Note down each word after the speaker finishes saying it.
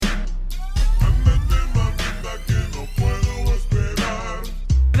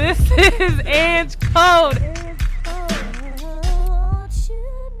is Ange Code.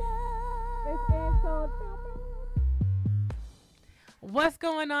 What's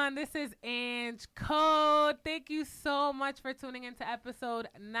going on? This is Ange Code. Thank you so much for tuning into episode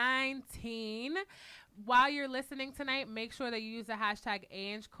 19. While you're listening tonight, make sure that you use the hashtag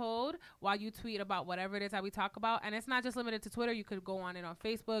Ange Code while you tweet about whatever it is that we talk about. And it's not just limited to Twitter. You could go on it on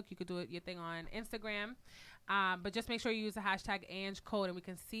Facebook. You could do your thing on Instagram. But just make sure you use the hashtag Ange Code and we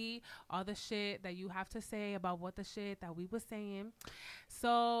can see all the shit that you have to say about what the shit that we were saying.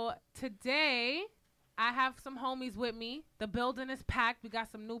 So today, I have some homies with me. The building is packed. We got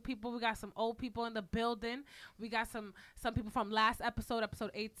some new people. We got some old people in the building. We got some people from last episode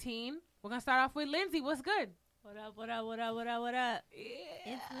 18. We're going to start off with Lindsay. What's good? What up, what up, what up, what up, what up?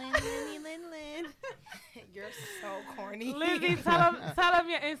 Yeah. It's Lynn. You're so corny. Lindsay, tell them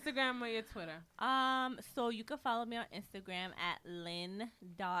your Instagram or your Twitter. So you can follow me on Instagram at lynn.ap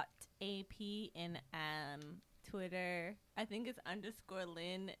and Twitter. I think it's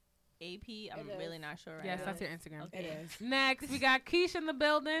 _Lynn AP. I'm really not sure. Yes, that's your Instagram. Okay. It is. Next, we got Keish in the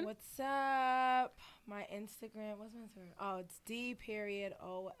building. What's up? My Instagram. What's my Instagram? Oh, it's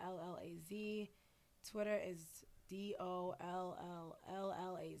D_OLLAZ. Twitter is DOLLLAZ.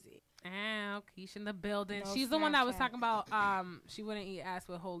 Ow, Keish in the building. No She's the one that was talking about she wouldn't eat ass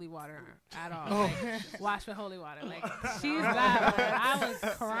with holy water at all. Oh. Like, wash with holy water. Like she's that one. I was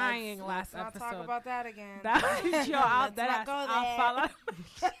crying last let's episode. Not talk about that again. I'll follow.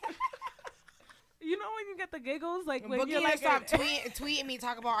 You know when you get the giggles, like when Boogie you're like stop tweeting me,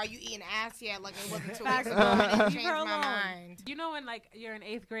 talk about are you eating ass yet? Like it wasn't 2 weeks ago. I didn't change my mind. You know when like you're in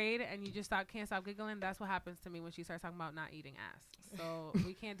 8th grade and you just can't stop giggling? That's what happens to me when she starts talking about not eating ass. So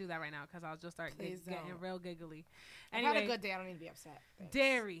we can't do that right now because I'll just start getting real giggly. Anyway, I've had a good day. I don't need to be upset. Thanks.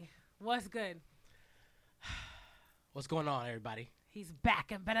 Dairy, what's good? What's going on, everybody? He's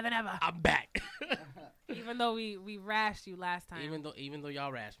back and better than ever. I'm back. Even though we rashed you last time. Even though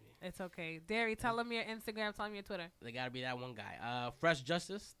y'all rashed me. It's okay. Dairy, tell them your Instagram, tell them your Twitter. They gotta be that one guy. Fresh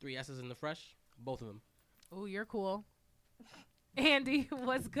Justice, 3 S's in the fresh, both of them. Ooh, you're cool. Andy,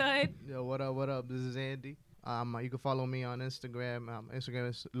 what's good? Yo, what up? This is Andy. You can follow me on Instagram. Instagram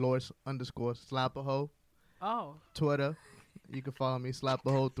is Lord_Slapperho. Oh. Twitter, you can follow me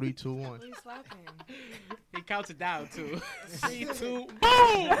Slapperho321. Please slap him. He counts it down too. 3, 2, boom.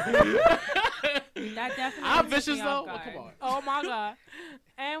 That definitely. I'm vicious though. Oh, come on. Oh my God.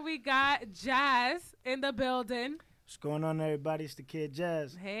 And we got Jazz in the building. What's going on, everybody? It's the kid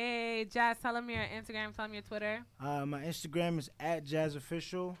Jazz. Hey, Jazz, tell them your Instagram, tell them your Twitter. My Instagram is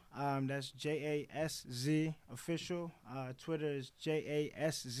 @JazzOfficial. That's JASZ official. Twitter is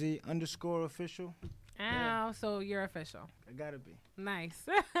JASZ_official. Ow, so you're official. I gotta be. Nice.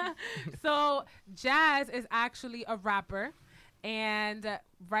 So Jazz is actually a rapper. And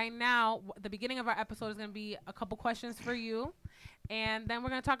right now, the beginning of our episode is going to be a couple questions for you. And then we're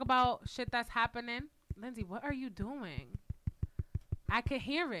going to talk about shit that's happening. Lindsay, what are you doing? I can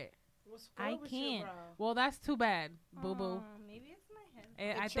hear it. I can't. Well, that's too bad, boo-boo. Maybe it's my head.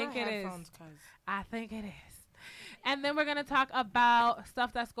 I think it is. I think it is. And then we're going to talk about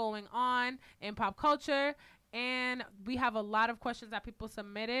stuff that's going on in pop culture. And we have a lot of questions that people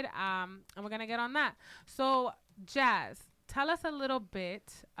submitted. And we're going to get on that. So, Jazz, tell us a little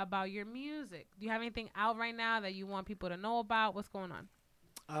bit about your music. Do you have anything out right now that you want people to know about? What's going on?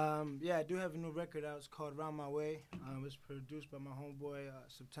 Yeah, I do have a new record out. It's called Round My Way. It's produced by my homeboy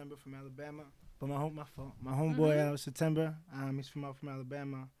September from Alabama. But my homeboy September, he's from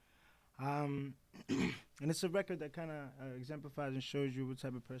Alabama. And it's a record that kind of exemplifies and shows you what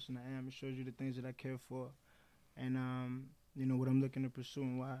type of person I am. It shows you the things that I care for, and what I'm looking to pursue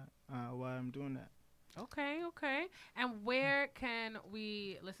and why I'm doing that. Okay. And where can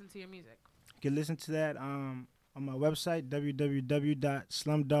we listen to your music? You can listen to that on my website,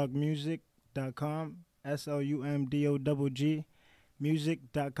 www.slumdogmusic.com, SLUMDOGG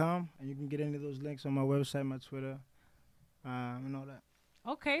music.com, and you can get any of those links on my website, my Twitter, and all that.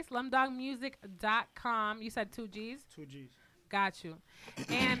 Okay, slumdogmusic.com. You said 2 G's? 2 G's. Got you.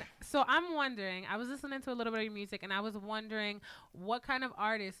 And so I'm wondering, I was listening to a little bit of your music, and I was wondering what kind of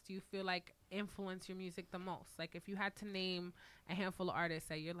artists do you feel like influence your music the most? Like if you had to name a handful of artists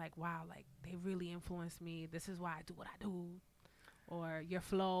that you're like, wow, like they really influenced me. This is why I do what I do. Or your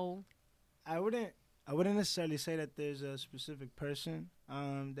flow. I wouldn't necessarily say that there's a specific person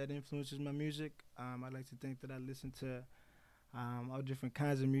that influences my music. I like to think that I listen to all different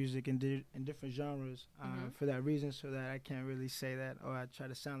kinds of music in different genres for that reason, so that I can't really say that, or I try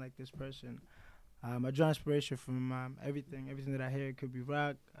to sound like this person. I draw inspiration from everything that I hear. It could be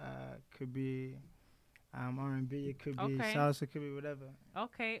rock, could be R&B. It could be Okay. salsa. It could be whatever.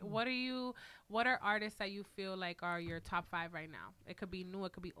 Okay. What are artists that you feel like are your top 5 right now? It could be new,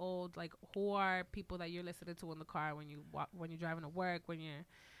 it could be old. Like, who are people that you're listening to in the car when you walk, when you're driving to work, when you're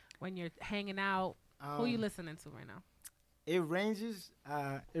hanging out? Who are you listening to right now? It ranges.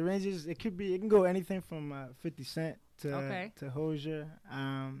 It could be. It can go anything from 50 Cent to Hozier,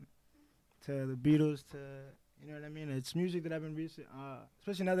 to the Beatles, to, you know what I mean. It's music that I've been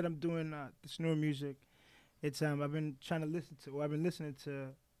especially now that I'm doing this newer music. It's I've been trying to listen to. Or I've been listening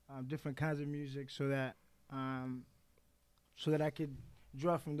to different kinds of music so that I could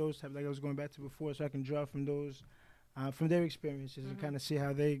draw from those type. Like I was going back to before, so I can draw from those. From their experiences and kind of see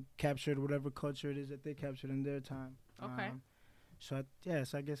how they captured whatever culture it is that they captured in their time. Okay. So I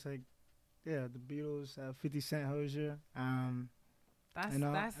guess the Beatles, 50 Cent, Hozier, and all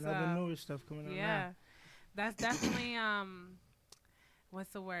the newer stuff coming out now. Yeah, that's definitely what's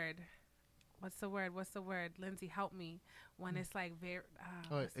the word? Lindsay, help me. When it's like very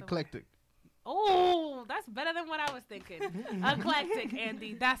eclectic. Oh, that's better than what I was thinking. Eclectic,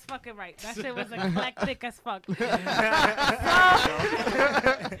 Andy. That's fucking right. That shit was eclectic as fuck. The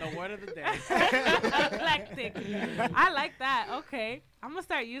word of the day. Eclectic. I like that. Okay. I'm going to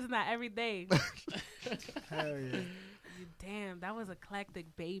start using that every day. Hell yeah. Damn, that was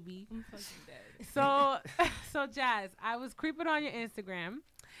eclectic, baby. I'm fucking dead. So Jazz, I was creeping on your Instagram,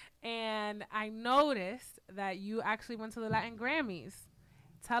 and I noticed that you actually went to the Latin Grammys.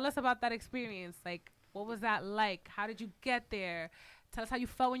 Tell us about that experience. Like, what was that like? How did you get there? Tell us how you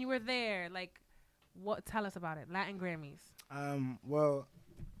felt when you were there. Like, tell us about it. Latin Grammys. Well,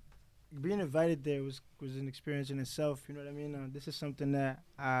 being invited there was an experience in itself. You know what I mean? This is something that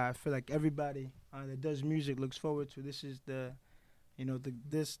I feel like everybody that does music looks forward to. This is the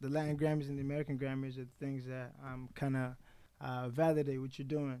Latin Grammys and the American Grammys are things that kind of validate what you're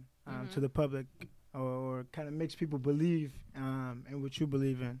doing to the public. Or kind of makes people believe in what you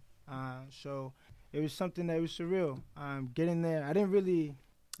believe in. So it was something that was surreal. Getting there, I didn't really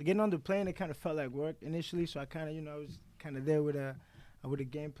getting on the plane. It kind of felt like work initially. So I kind of, I was kind of there with a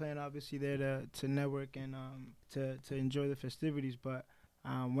game plan, obviously there to network and to enjoy the festivities. But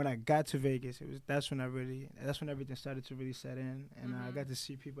when I got to Vegas, that's when everything started to really set in, and I got to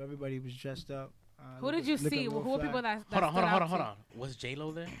see people. Everybody was dressed up. Who did you see? Who were people that Hold on. Was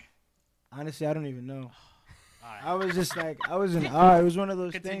J-Lo there? Honestly, I don't even know. All right. I was just like, I was in awe. It was one of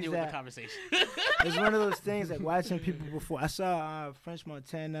those Continue things with that the conversation. it was one of those things like watching people before. I saw French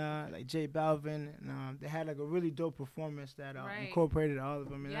Montana, like J Balvin, and they had like a really dope performance that incorporated all of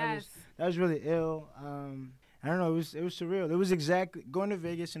them, and that was really ill. I don't know, it was surreal. It was exactly going to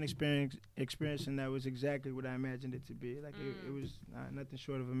Vegas and experiencing that was exactly what I imagined it to be. Like it was nothing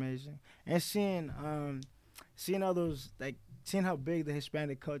short of amazing, and seeing all those seeing how big the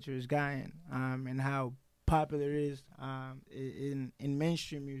Hispanic culture is gotten, and how popular it is in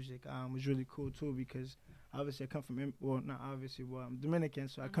mainstream music was really cool too, because obviously I come from I'm Dominican,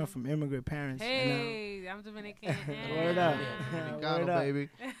 so I come from immigrant parents. Hey, I'm Dominican. Word up, Word up, baby.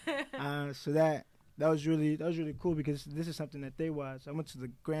 So that was really cool, because this is something that they watch. I went to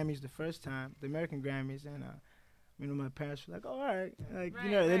the Grammys the first time, the American Grammys, and my parents were like, "Oh, all right," they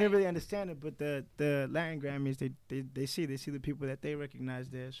didn't really understand it, but the Latin Grammys, they see the people that they recognize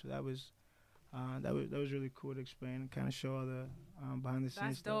there. So that was really cool to explain and kind of show all the behind the scenes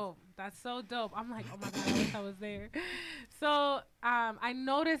That's stuff. dope. That's so dope. I'm like, oh my God, I wish I was there. So I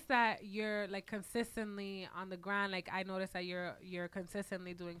noticed that you're like consistently on the grind. Like I noticed that you're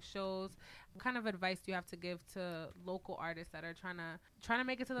consistently doing shows. What kind of advice do you have to give to local artists that are trying to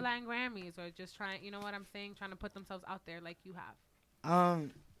make it to the Latin Grammys, or just trying, you know what I'm saying, trying to put themselves out there like you have?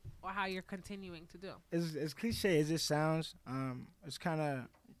 Or how you're continuing to do? As cliche as it sounds, it's kind of,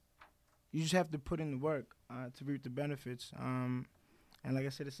 you just have to put in the work to reap the benefits. And like I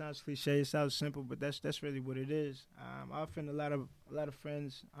said, it sounds cliche, it sounds simple, but that's really what it is. Often a lot of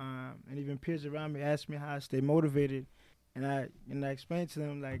friends and even peers around me ask me how I stay motivated, and I explain to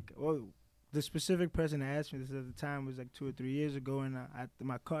them like, well, the specific person that asked me this at the time was like 2 or 3 years ago, and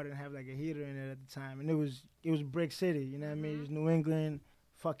my car didn't have like a heater in it at the time, and it was Brick City, you know what I mean? It was New England,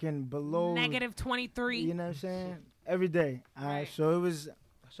 fucking below -23. You know what I'm saying? Every day. Right. So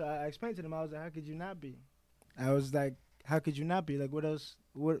I explained to them, I was like, how could you not be? I was like, how could you not be? Like, what else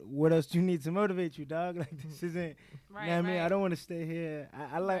do you need to motivate you, dog? Like, this isn't, Right, you know what I mean? I don't want to stay here.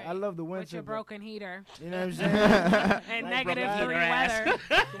 I love the winter. With your broken heater. You know what I'm saying? And like -3 weather.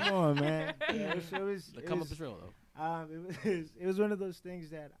 Come on, man. The come up is real, though. It was one of those things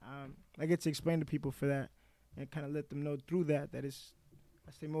that I get to explain to people for that, and kind of let them know through that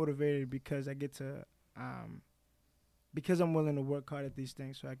I stay motivated, because I get to because I'm willing to work hard at these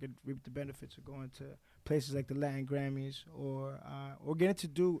things, so I could reap the benefits of going to places like the Latin Grammys or getting to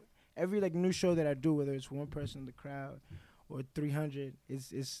do every like new show that I do, whether it's one person in the crowd or 300.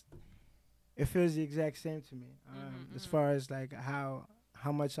 It feels the exact same to me as far as like how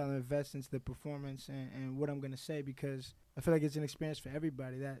much I'll invest into the performance and what I'm gonna say, because I feel like it's an experience for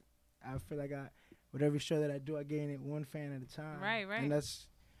everybody. That I feel like with every show that I do, I gain it one fan at a time. Right.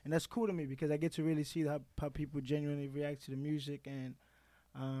 And that's cool to me because I get to really see how people genuinely react to the music and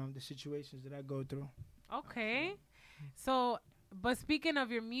the situations that I go through. Okay. So, but speaking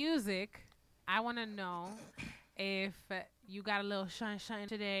of your music, I want to know if you got a little shine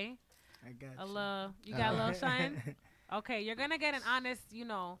today. I got you got a little shine? Okay, you're going to get an honest,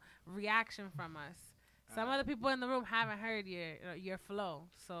 reaction from us. Some of the people in the room haven't heard your flow,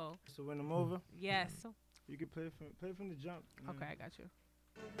 so when I'm over, yes, you can play from the jump. Okay, I got you.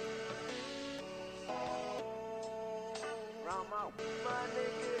 Round my my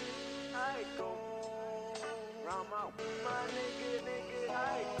nigga, I go. Round my nigga, I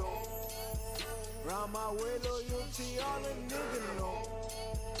go. Round my way, loyalty, all a nigga know.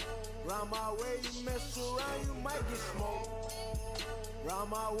 Round my way, you mess around, you might get smoked.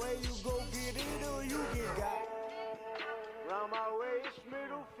 Round my way, you go get it or you get got. Round my way, it's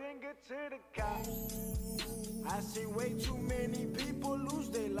middle finger to the cops. I see way too many people lose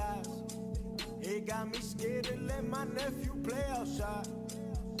their lives. It got me scared to let my nephew play outside.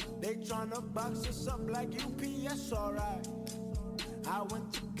 They tryna box us up like UPS, alright. I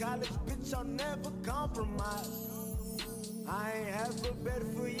went to college, bitch, I'll never compromise. I ain't have a bed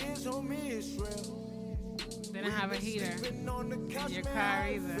for years, homie, it's real. Didn't have a heater in your car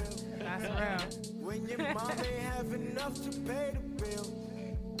either. That's real. When your mom ain't have enough to pay the bill.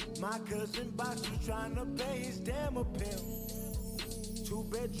 My cousin Box was trying to pay his damn appeal.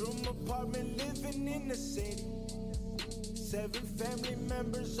 2-bedroom apartment living in the city. 7 family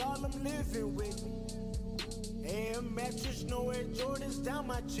members, all them living with me. AM mattress, no Air Jordans down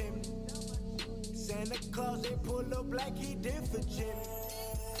my chimney. Santa Claus ain't pull up like he did for Jimmy.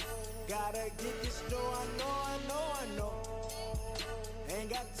 Gotta get this dough, I know. Ain't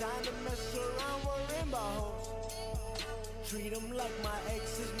got time to mess around worrying about hoes. Treat them like my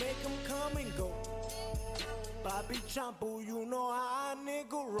exes, make them come and go. Bobby Champo, you know how a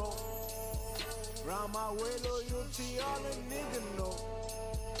nigga roll. Round my way, loyalty, all a nigga know.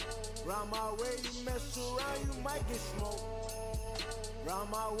 Round my way, you mess around, you might get smoked. Round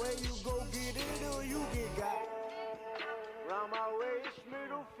my way, you go get it or you get got. Round my way, it's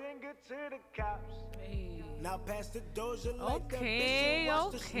middle finger to the cops. Hey. Now pass the doja like okay.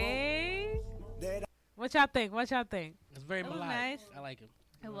 What y'all think? It's very melodic. Nice. I like it.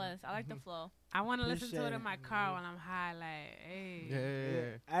 It was. I like the flow. I want to listen to it in my car when I'm high. Like, hey.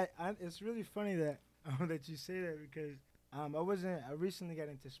 Yeah. It's really funny that that you say that because I recently got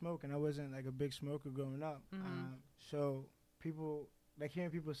into smoking. I wasn't like a big smoker growing up. So people like hearing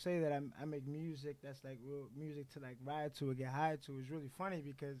people say that I make music that's like real music to like ride to or get high to is really funny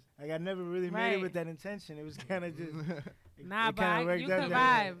because like I never really made it with that intention. It was kind of just but you could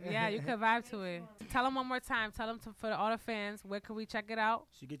vibe. Yeah, you could vibe to it. Tell them one more time. Tell them for all the fans, where can we check it out?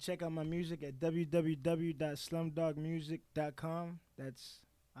 So you can check out my music at www.slumdogmusic.com. That's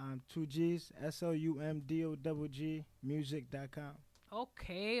 2 G's, SLUMDOGG music.com.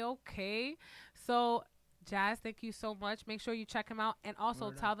 Okay. So Jazz, thank you so much. Make sure you check him out. And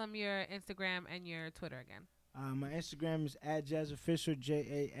also tell them your Instagram and your Twitter again. My Instagram is @JazzOfficial,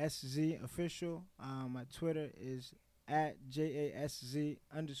 JASZ official. My Twitter is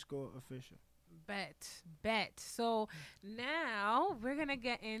 @JASZ_official. Bet. So now we're going to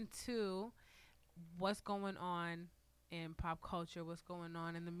get into what's going on in pop culture, what's going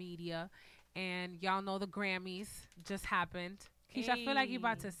on in the media. And y'all know the Grammys just happened. Keisha, I feel like you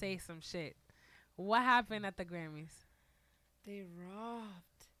about to say some shit. What happened at the Grammys? They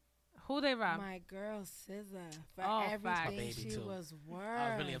robbed. Who they robbed? My girl SZA for facts. everything she was worth. I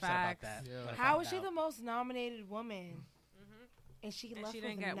was really upset about that. Yeah. How was she the most nominated woman? And she left she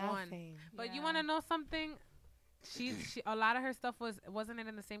didn't with get nothing. one. But you want to know something? She a lot of her stuff wasn't it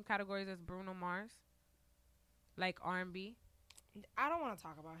in the same categories as Bruno Mars, like R&B. I don't want to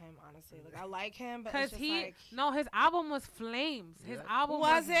talk about him, honestly. Like, I like him, but because it's just his album was flames. His album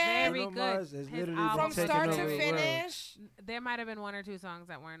Was was it? very Bruno good. Mars is His literally album from taking start over to the world. finish. There might have been 1 or 2 songs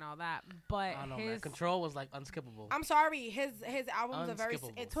that weren't all that, but I don't know, man. Control was like unskippable. I'm sorry, his albums are very.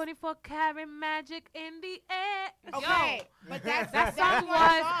 Unskippable. It's 24 karat magic in the air. okay, Yo, but that song one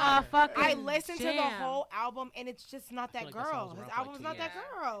was song. a fucking I listened to the jam. whole album, and it's just not that like that song girl. was His around for album's like not 2 that years.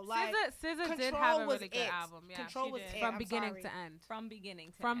 girl. Like SZA did Control have a was really good it. album. Yeah, Control she was did. it. From I'm beginning sorry. to end. From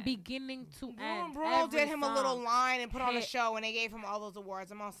beginning to From end. beginning to end. Bruno did Every him a little song. line and put on a Hit. show, and they gave him all those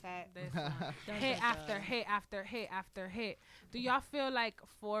awards. I'm all set. This one. Hit after hit after hit after hit. Do y'all feel like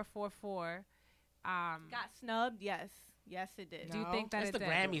 444? Got snubbed? Yes. Yes, it did. Do you No. think that It's it the did?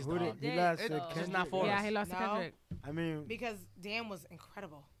 Grammys, Who dog. did he lost It- to it's Kendrick? just not for Yeah, us. he lost to No. Kendrick. I mean, Because Damn was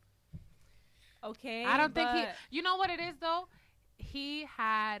incredible. Okay. I don't think he. but You know what it is though? He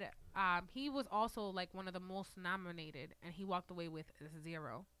had. He was also like one of the most nominated, and he walked away with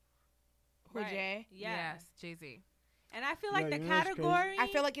 0. Who, Right. Jay? Yeah. Yes, Jay-Z. And I feel like Yo, the you know what's crazy? category. I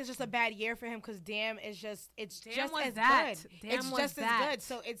feel like it's just a bad year for him because Damn is just Damn just was as that. good. Damn It's was just that. as good.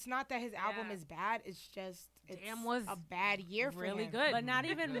 So it's not that his album Yeah. is bad. It's just Damn was a bad year for really him. good. but not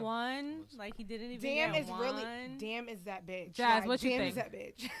even one. Like he didn't even Damn get is one. really Damn is that bitch. Jazz, what you Damn think? is that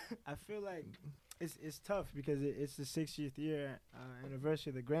bitch. I feel like it's tough because it's the 60th year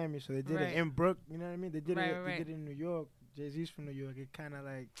anniversary of the Grammys, so they did Right. it in Brook. You know what I mean? They did Right, it. right, They right. did it in New York. Jay-Z's from New York. It kind of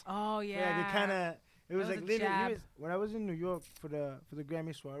like Oh yeah. yeah. Like it kind of. It was was like a literally jab. when I was in New York for the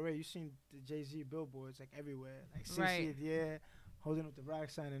Grammy soiree. You seen the Jay-Z billboards like everywhere, like 60th Right. year, holding up the rock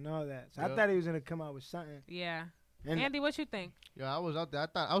sign and all that. So Yep. I thought he was gonna come out with something. Yeah. And Andy, what you think? Yo, I was out there. I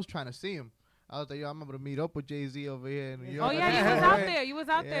thought I was trying to see him. I was like, yo, I'm able to meet up with Jay-Z over here in New York. Oh yeah, you was out there. You was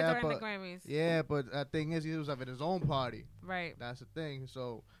out there Yeah, during the but- Grammys. Yeah, but the thing is, he was having his own party. Right. That's the thing.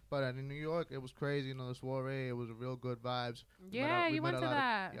 So, but in New York, it was crazy. You know, the soiree, it was real good vibes. We met Yeah, we you met went a to lot of-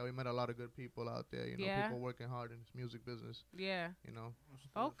 that. Yeah, we met a lot of good people out there. You know, Yeah. people working hard in this music business. Yeah. You know,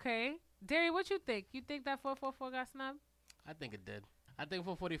 Okay. Derry, what you think? You think that 444 got snubbed? I think it did. I think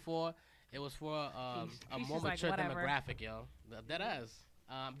 444, it was for a He's more just like, mature whatever. demographic, yo. That ass.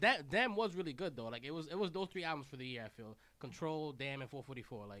 Damn was really good though. Like it was those 3 albums for the year. I feel Control, Damn, and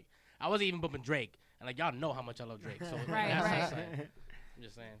 444. Like I wasn't even bumping Drake, and like y'all know how much I love Drake. So Right, that's what I'm right. saying. I'm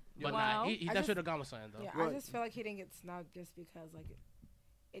just saying. But Well, nah, he I that just- should have gone with something though. Yeah, Well- I just feel like he didn't get snubbed just because like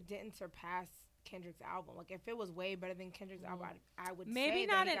it didn't surpass Kendrick's album. Like if it was way better than Kendrick's album, I would Maybe say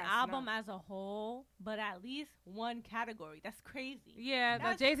not that he an got album snubbed. as a whole, but at least one category. That's crazy. Yeah,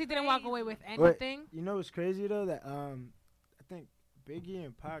 That's Jay-Z didn't walk away with crazy. Wait. anything. You know what's crazy though? That I think Biggie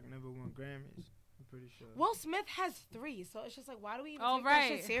and Pac never won Grammys. I'm pretty sure. Will Smith has 3, so it's just like why do we even Oh, take right.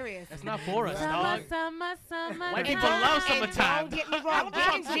 that shit serious? That's not for us, Summer, dog. summer. White And people don't- love and summertime. Don't get me wrong,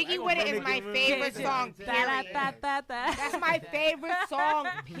 getting jiggy with it is my favorite Yeah. song. Period. That's my favorite song.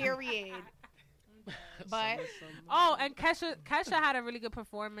 Period. But Oh, and Kesha had a really good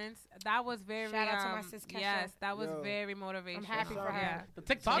performance. That was very Shout out to my sis Kesha. Yes, that was Yo. very motivational. I'm happy for her. Yeah. The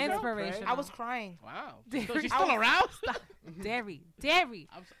TikTok girl? Inspirational. I was crying. Wow. Derry. So she's still around? Derry.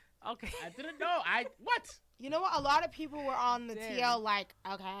 I'm Okay. I didn't know. What? You know what? A lot of people were on the Damn. TL like,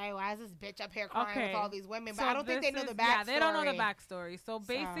 okay, why is this bitch up here crying Okay. with all these women? But So I don't think they this know the is- backstory. Yeah, they don't know the backstory. So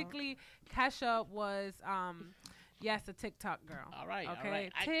basically, Kesha was, yes, a TikTok girl. All right. Okay, All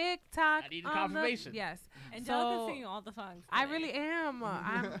right. TikTok. I need on the- confirmation. Yes, Angelica's So, singing all the songs. I today. really am.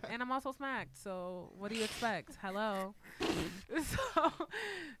 And I'm also smacked. So what do you expect? Hello.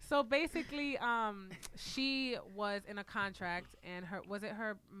 So basically, she was in a contract, and was it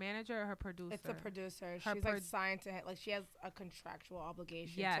her manager or her producer? It's the producer. Her She's like signed to him. Like she has a contractual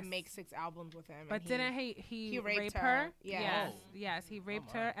obligation Yes. to make 6 albums with him. But and didn't he raped rape her. her? Yes. Yes, Oh. yes, he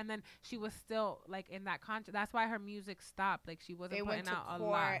raped my. her, and then she was still like in that contract. That's why her music stopped. Like she wasn't they putting went to out a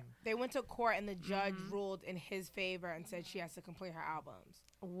lot. court. They went to court, and the judge Mhm. ruled in his favor and said she has to complete her albums.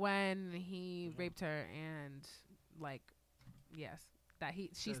 When he raped her, and like, yes, that she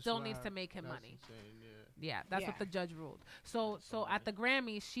That's still needs wild. to make him That's money. insane, yeah. Yeah, that's what Yeah. the judge ruled. So at the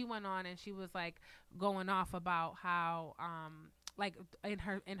Grammys, she went on and she was like going off about how like in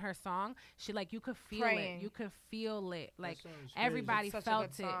her song, she like you could feel Praying. it. You could feel it. Like That song is crazy. everybody Such felt a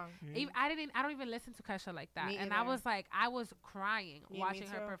good it. song. Mhm. Even, I don't even listen to Kesha like that. Me And I either. was like, I was crying Me watching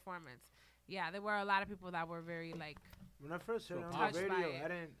her too. performance. Yeah, there were a lot of people that were very like, When I first heard So it on touched the by radio,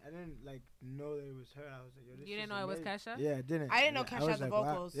 it. I didn't like know that it was her. I was like, yo, this you didn't is know it was amazing. Kesha? Yeah, I didn't. I didn't know Yeah, Kesha was had the like, wow.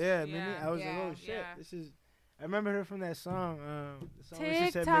 vocals. Yeah, Yeah. I was Yeah. like, oh shit, Yeah. this is. I remember her from that song. The song where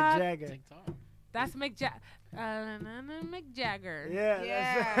she said TikTok. Mick Jagger. TikTok. That's Mick Jagger. Yeah.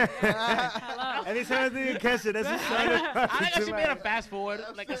 Yeah. That's Hello. Anytime I think of Kesha, that's a song. that I pops think I into should my be able head. to fast forward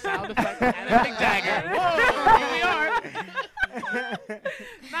like a sound effect and a Mick Jagger. Whoa, here we are.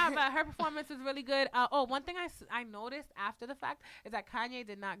 Nah, but her performance was really good. One thing I noticed after the fact is that Kanye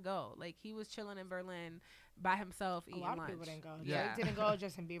did not go. Like he was chilling in Berlin by himself A eating lot of lunch. people didn't go. Yeah. Drake didn't go.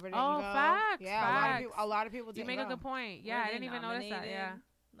 Justin Bieber didn't Oh, go. facts, Yeah, facts. a lot of people You didn't make go. a good point. Yeah, Were I they didn't even notice that. Yeah. nominated?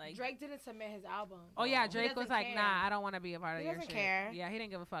 Like Drake didn't submit his album. Oh yeah, He Drake was doesn't like, care. nah, I don't want to be a part of He your doesn't shit. care. Yeah, he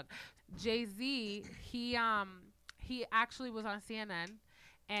didn't give a fuck. Jay-Z, he actually was on CNN,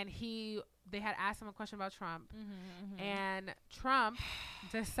 and he they had asked him a question about Trump, Mm-hmm. and Trump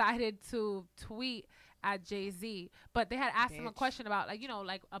decided to tweet at Jay-Z, but they had asked him a question about, like,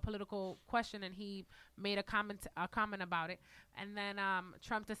 like a political question, and he made a comment about it, and then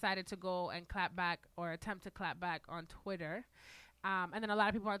Trump decided to go and clap back, or attempt to clap back on Twitter, and then a lot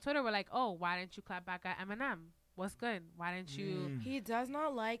of people on Twitter were like, oh, why didn't you clap back at Eminem? What's good? Why didn't you? He does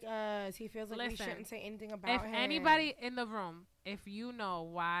not like us. He feels like we Listen, shouldn't say anything about If him. anybody in the room, if you know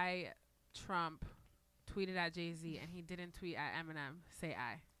why Trump tweeted at Jay-Z and he didn't tweet at Eminem, say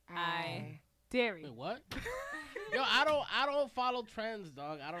I. Dare you. Wait, what? Yo, I don't follow trends,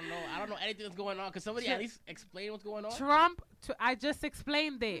 dog. I don't know anything that's going on. Could somebody at least explain what's going on? Trump, I just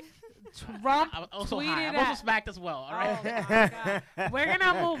explained it. Trump I'm also tweeted high. I'm at. also smacked as well. All right. Oh my God. We're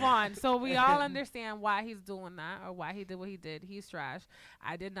gonna move on, so we all understand why he's doing that, or why he did what he did. He's trash.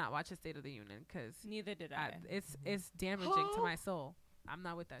 I did not watch his State of the Union because Neither did I. it's damaging to my soul. I'm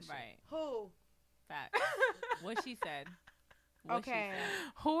not with that shit. Right. Who? Fact. What she said. What she Okay.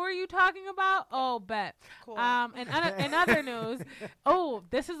 said. Who are you talking about? Oh, bet. Cool. In other news,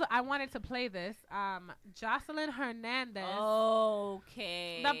 I wanted to play this. Joseline Hernandez,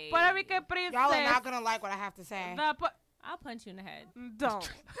 Okay. the Puerto Rican princess. Y'all are not gonna like what I have to say. I'll punch you in the head. Don't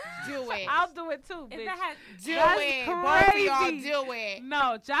Do it. I'll do it too, If bitch. that had Do That's it. Both of y'all crazy. do it.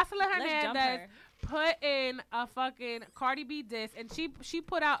 No, Joseline let's jump Hernandez her. put in a fucking Cardi B diss, and she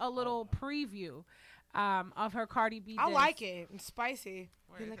put out a little preview of her Cardi B diss. I like it. It's spicy.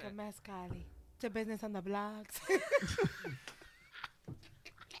 Where You is like a it? mess, Cardi. To business on the blogs.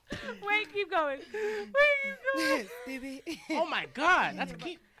 Wait, keep going. Stevie. Oh my God, that's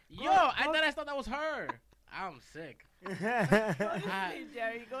keep. Yo, I thought that was her. I'm sick.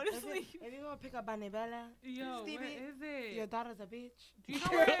 Jerry, go to sleep. If you want to pick up Banibella, Yo, Stevie, what is it? your daughter's a bitch. Do you know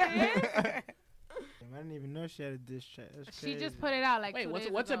what it is? I didn't even know she had a diss track. That's She just crazy. put it out like Wait, 2 what's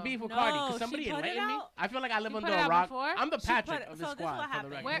days a ago. beef with No, Cardi? Could she somebody put it enlighten me? out. I feel like I live She under put it a out rock. before? I'm the She Patrick put- of so this this is squad, what for the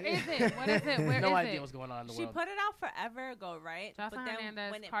happened. record. Where is it? What is it? Where is No it? idea what's going on in the She world. put it out forever ago, right? Joseline But then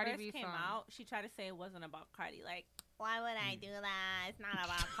Hernandez, when it Cardi first B came song. out, she tried to say it wasn't about Cardi. Like, why would I do that? It's not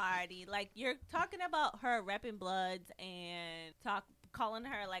about Cardi. Like, you're talking about her repping Bloods and calling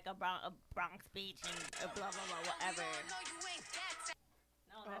her like a Bronx Beach and blah blah blah whatever.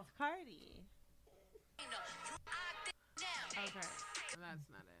 No, that's Cardi. Okay, that's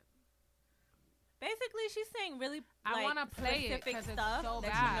not it. Basically, she's saying really I like, wanna play it specific 'cause it's stuff so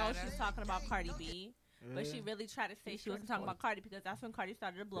that bad. you know she's talking about Cardi B. But she Yeah. really tried to say she wasn't talking about Cardi because that's when Cardi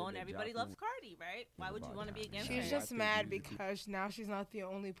started to blow and everybody loves Cardi, right? Why would you want to be against She's her? just mad because now she's not the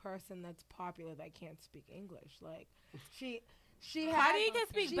only person that's popular that can't speak English. Like, she Cardi had, can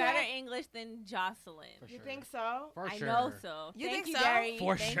speak she better had- English than Joseline. For You sure. think so? For I sure. know so. You Thank think you, so? Gary.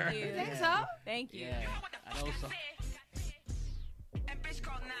 For Thank sure. you. You think so? Thank you. Yeah, I know so.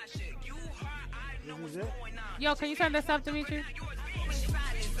 This is it? Yo, can you turn this up, Dimitri?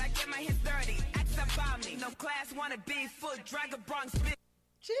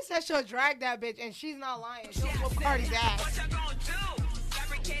 She said she'll drag that bitch, and she's not lying. She'll whoop Cardi's ass.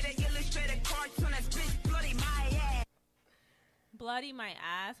 Bloody my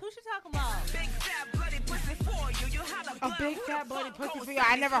ass. Who's she talking about? A big fat bloody pussy for you.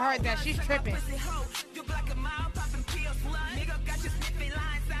 I never heard that. She's tripping.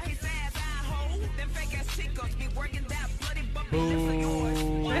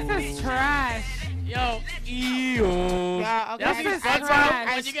 This is trash. Yo, ew. Yeah, okay. This I- is I- trash. I-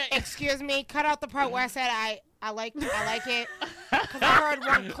 What'd you get? excuse me. Cut out the part where I said I like it. Because I heard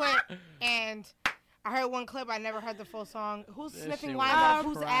one clip and I heard one clip. I never heard the full song. Who's This sniffing shit lines was off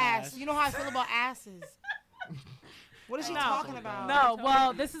whose trash. ass? You know how I feel about asses. What is she talking about? No,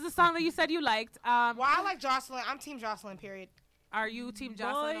 well, this is a song that you said you liked. Well, I like Joseline. I'm Team Joseline, period. Are you Team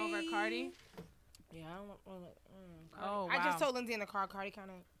Joseline over Boy. Cardi? Yeah, I don't Cardi. Oh, I just wow. told Lindsay in the car. Cardi kind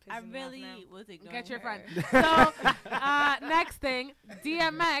of I pisses me off really now. was ignoring Get your her. friend. So, next thing,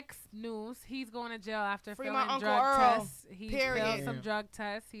 DMX news. He's going to jail after Free my failing Uncle drug Earl. tests. He Period. failed some Yeah. drug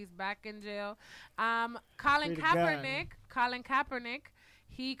tests. He's back in jail. Colin Free the guy. Kaepernick,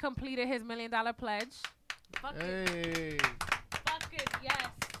 he completed his $1 million pledge. Fuck it. Hey. Fuck it, yes.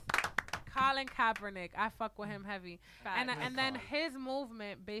 Colin Kaepernick. I fuck with him heavy. And then his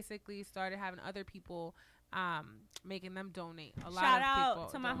movement basically started having other people making them donate. A lot Shout of out people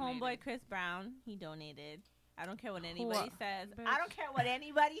to my donated. homeboy Chris Brown. He donated. I don't care what Who, anybody says. bitch? I don't care what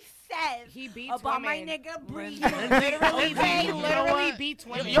anybody says He beats about my women. nigga Bree. Literally, You know literally what? beats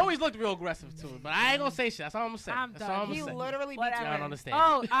You, women. you always looked real aggressive too, but I ain't gonna say shit. That's all I'm gonna say. I'm That's done. all I'm He gonna say. literally beats Whatever. I don't women. understand.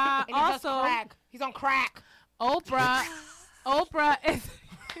 Oh, And he does also, crack. He's on crack. Oprah is.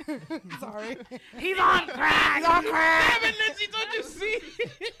 Sorry. He's on crack. He's on crack. Damn it, Lindsay, don't you see?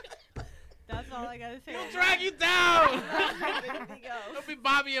 all I gotta say. He'll drag you down. Everything else. It'll be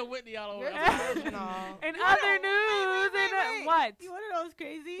Bobby and Whitney all over. You're delusional. In other news, what? You want to know what's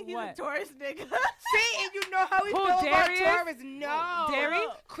crazy? He's What? a Taurus nigga. See, and you know how we Who, feel about Darius? Taurus. No. Dairy?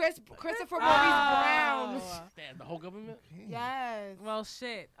 Christopher Oh. Maurice Brown. Damn, the whole government. Yes. Well,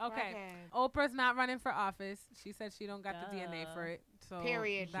 shit. Okay. Crackhead. Oprah's not running for office. She said she don't got the DNA for it. So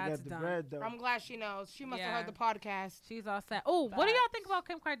Period. She She that's got the done. bread though. I'm glad she knows. She must Yeah. have heard the podcast. She's all set. Oh, what do y'all think about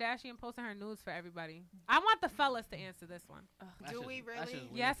Kim Kardashian posting her nudes for everybody? I want the fellas to answer this one. That's Do just- we that's really? just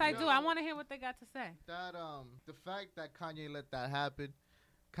weird. Yes, I do. Yo. I want to hear what they got to say. That the fact that Kanye let that happen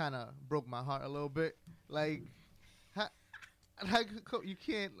kind of broke my heart a little bit. Like, you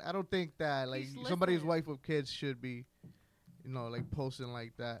can't. I don't think that like He's somebody's listening. wife with kids should be, like posting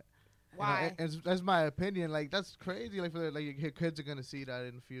like that. Why? And that's my opinion. Like that's crazy. Like like your kids are gonna see that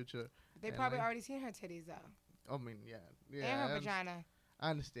in the future. They And, probably like, already seen her titties though, I mean, yeah. and I her understand- vagina. I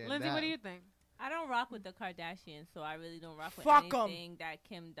understand. Lindsay, that. what do you think? I don't rock with the Kardashians, so I really don't rock with Fuck 'em. anything that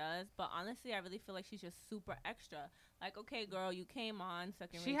Kim does. But honestly, I really feel like she's just super extra. Like, okay, girl, you came on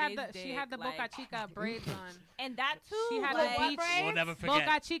sucking She Ray had J's the dick, she had the like, Boca Chica braids on. and that too. She had like, the beach. We'll never forget.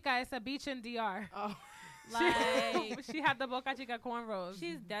 Boca Chica, it's a beach in DR. Oh, Like, She had the Boca Chica cornrows.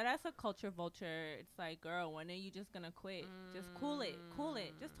 she's dead as a culture vulture. It's like, girl, when are you just gonna quit? Just cool it.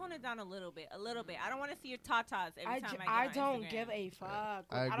 Just tone it down a little bit. I don't want to see your tatas every time I I get on don't Instagram. give a fuck. I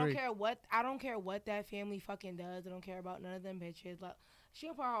Like, agree. I don't care what that family fucking does. I don't care about none of them bitches. Like, she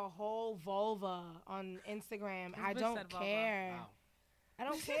put her whole vulva on Instagram. This I bitch don't said vulva. care. Wow. I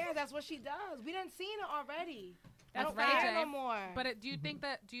don't care. That's what she does. We done seen it already. I That's don't right, care Jay. no more. But do you think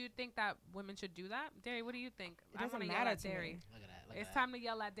that women should do that? Derry, what do you think? It I doesn't want to yell matter at to me. Derry. Look at that. Look It's at that. time to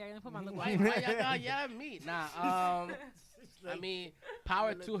yell at Derry. Let me put my look Why y'all got yell at me? Nah. I mean,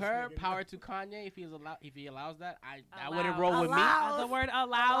 power to her, power to Kanye. If he allows that, I wouldn't roll with me. The word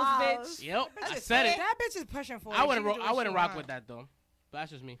allows, bitch. Yep, I said it. That bitch is pushing for it. I She wouldn't can do what she rock want. with that though. But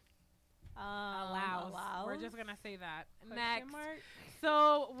that's just me. Allows. Allows. We're just gonna say that. Question Next. mark?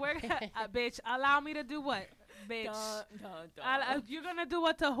 So we're bitch. Allow me to do what, bitch? You're gonna do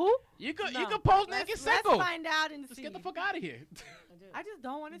what to who? You could No. post naked Let's single. find out and Just see. get the fuck out of here. I just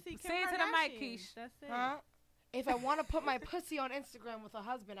don't want to see Kim Say it to the mic, Kardashian. Keish. That's it. Huh? If I want to put my pussy on Instagram with a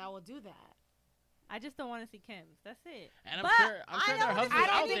husband, I will do that. I just don't want to see Kim's. That's it. And But I'm sure I there are don't husbands think-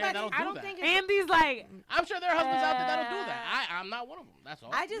 out I there don't that'll I do don't that. think it's Andy's like, I'm sure there are husbands out there that'll do that. I'm not one of them. That's all.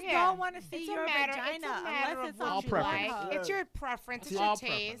 I just Yeah. don't want to see It's your a matter, vagina it's a matter unless of it's what all you preference. like. It's your preference. It's It's your all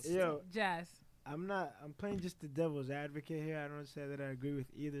taste. preference. Yo, Jess. I'm playing just the devil's advocate here. I don't say that I agree with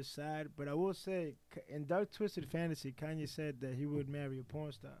either side, but I will say in Dark Twisted Fantasy, Kanye said that he would marry a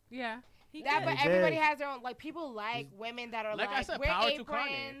porn star. Yeah. He That, did. but He everybody did. has their own. Like, people like women that are like like I said, wear power to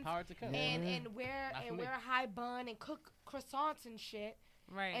aprons Kanye. Power to Kim. and wear Not for and me. wear high bun and cook croissants and shit.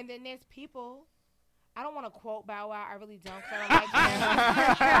 Right. And then there's people. I don't want to quote Bow Wow. I really don't. 'Cause I don't like him.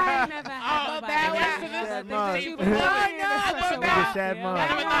 I never had But nobody. Bow like Wow- that. Sad They mom. just keep No, it no, going. but That's Bow- Sad mom. Bow I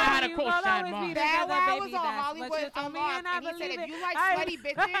never thought I had a you quote, will sad always mom. be Bow together, Wow baby, was on that's what Hollywood you told me, Unlocked, and I and he said, believe if it. you like I slutty ain't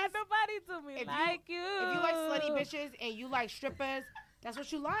bitches, had nobody to me if you- like you. if you like slutty bitches and you like strippers, that's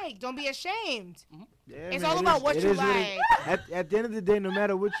what you like. Don't be ashamed. Yeah, It's man, all it about is- what it you is what like. at the end of the day, no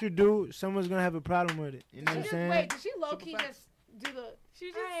matter what you do, someone's gonna have a problem with it. You know what I'm She saying? wait, did she low key just do the? She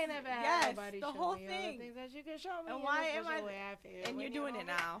just, I ain't never had yes, nobody the show whole me all the thing. things that you can show me. And why that's am what I- your way I feel And when you're doing it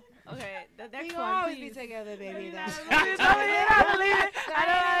home. now. Okay, the We next gonna one, always please. be together, baby. You That's told me and I believe it. I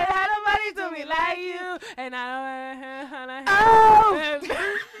don't have nobody to me like you, and I don't. I'm dead.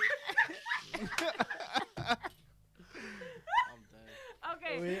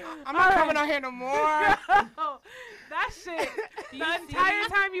 Okay. I'm not coming on here no more. That shit. The entire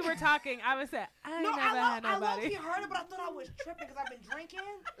time you were talking, I was saying, I ain't No, never had I nobody. low-key heard it, but I thought I was tripping because I've been drinking.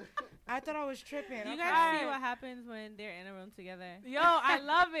 I thought I was tripping. You Okay. guys see what happens when they're in a room together? Yo, I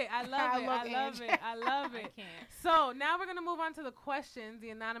love it. I love I it. love I love Ange. it. I love I it. can't. So now we're gonna move on to the questions, the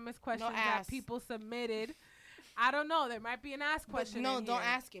anonymous questions that ask. people submitted. I don't know. There might be an ask But question. no, in don't here.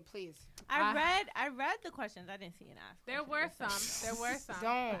 ask it, please. Ah. I read the questions. I didn't see an ask. There question. were some. There were some.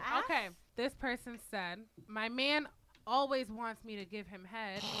 Don't. Ask? Okay. This person said, "My man always wants me to give him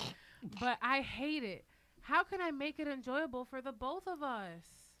head, but I hate it. How can I make it enjoyable for the both of us?"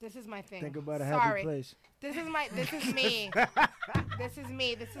 This is my thing. Think about a Sorry. happy place. This is me. This is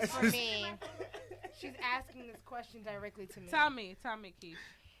me. This is for me. She's asking this question directly to me. Tell me, Keish.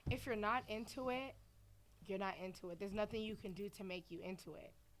 If you're not into it, you're not into it. There's nothing you can do to make you into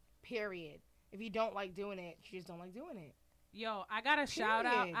it. Period. If you don't like doing it, you just don't like doing it. Yo, I got a shout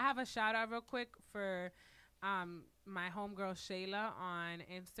out. Period. I have a shout out real quick for my homegirl Shayla on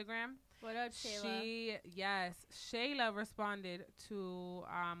Instagram. What up, Shayla? Shayla responded to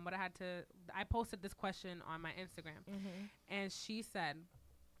what I posted this question on my Instagram, and she said,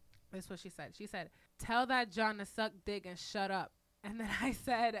 this is what she said. She said, "Tell that John to suck dick and shut up." And then I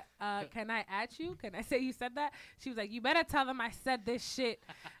said, "Can I at you? Can I say you said that?" She was like, "You better tell them I said this shit."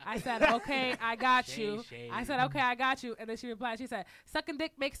 I said, "Okay, I got you." I said, "Okay, I got you." And then she replied, she said, "Sucking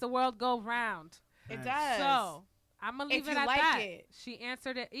dick makes the world go round." It does. So I'm gonna leave If it you at like that. it. She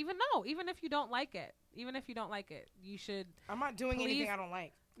answered it. Even if you don't like it, you should. I'm not doing anything I don't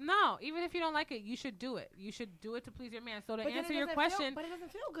like. No, even if you don't like it, you should do it. You should do it to please your man. So to answer your question, But it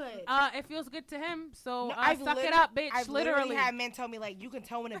doesn't feel good. it feels good to him. So No, suck it up, bitch. I've literally had men tell me, like, you can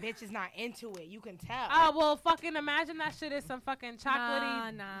tell when a bitch is not into it. You can tell. Well, fucking imagine that shit is some fucking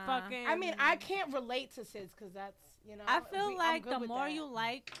chocolatey Nah. fucking. I mean, I can't relate to sis because that's, I feel I'm like good the with more that. you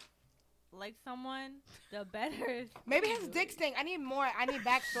like someone, the better. Maybe his dick stink. I need more. I need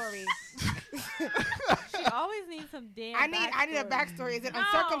backstory. She always needs some damn. I need a backstory. Is it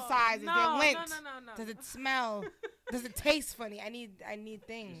uncircumcised? Is it lint? No. Does it smell? Does it taste funny? I need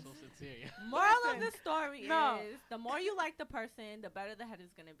things. You're so sincere. Moral of the story is the more you like the person, the better the head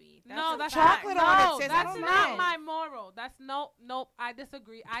is gonna be. That's chocolate not, on it, no, sis. I that's don't not mind. my moral. That's nope. I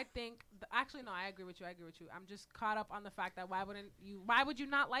disagree. I think actually no. I agree with you. I'm just caught up on the fact that why would you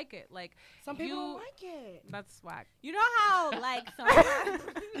not like it? Like Some people don't like it. That's whack. You know how like sometimes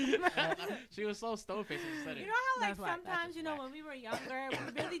She was so stone faced when she said it. you know how like That's whack. sometimes That's when we were younger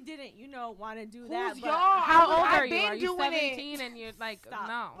we really didn't want to do Who's that. But y'all? How old I've are you? been Are you doing 17 and you're like Stop.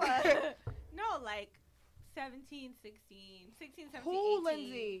 no? But, no, like 17, 17, 18. Who,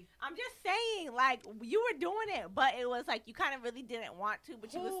 Lindsay? I'm just saying, like, you were doing it, but it was like you kind of really didn't want to,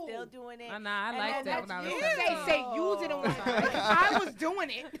 but you were Who? still doing it. Nah, I And liked then it when I was that's you. 17. Say you didn't want to. I was doing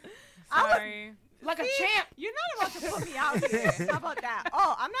it Sorry. like a champ. You're not about to put me out here. How about that?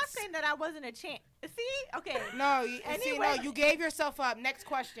 Oh, I'm not saying that I wasn't a champ. See? Okay. No, Anyway. you gave yourself up. Next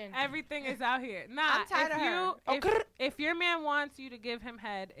question. Everything is out here. Nah, I'm tired of her. if your man wants you to give him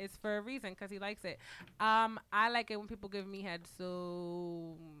head, it's for a reason because he likes it. I like it when people give me head.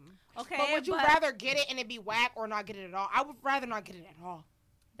 So Okay. But would you rather get it and it be whack or not get it at all? I would rather not get it at all.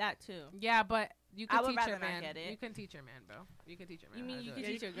 that too? yeah, but you I can would teach your rather not man. get it. You can teach your man, bro. You can teach your man. You how mean to you do can it.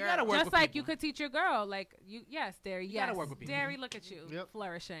 teach your You girl? gotta work Just with like people. you could teach your girl. Like yes, Derry. You Yes, gotta work with people. Derry, look at you, Yep.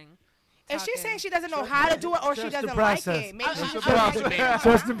 flourishing. If she's talking. saying she doesn't know how to do it or she Trust the doesn't like process. it, maybe I- she I- should I- like I- it. I-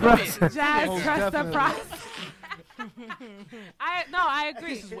 Trust the process. Jazz, Most trust the definitely. process. I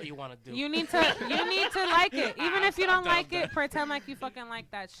agree. This is what you want to do. You need to like it. Even if you don't like it, pretend like you fucking like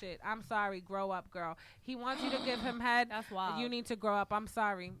that shit. I'm sorry, grow up, girl. He wants you to give him head. That's wild. You need to grow up. I'm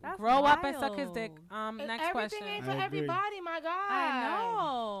sorry. That's Grow up and suck his dick. wild. Next Everything question. ain't for I agree. everybody, my God. I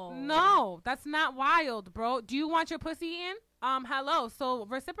know. No, that's not wild, bro. Do you want your pussy in? Hello. So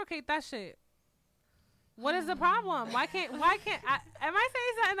reciprocate that shit. What is the problem? Why can't am I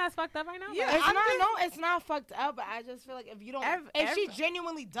saying something that's fucked up right now? Yeah. It's not fucked up, but I just feel like if you don't, if she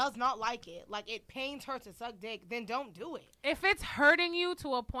genuinely does not like it, like it pains her to suck dick, then don't do it. If it's hurting you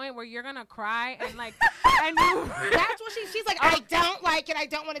to a point where you're gonna cry and like, and you, That's what she's like. I don't like it. I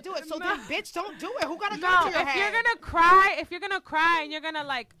don't want to do it. So then, bitch, don't do it. Who got to go no, to your if head? you're gonna cry and you're gonna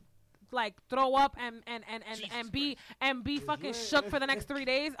like throw up and be fucking shook for the next 3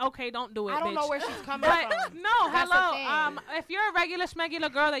 days, okay, don't do it. I don't bitch. know where she's coming But from. no, That's the hello. thing. If you're a regular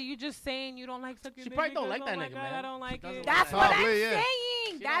schmegular girl that you just saying you don't like sucking She dick probably don't because, like that oh my nigga, God, man. I don't She like doesn't it. like That's that. what I'm Probably, yeah. saying.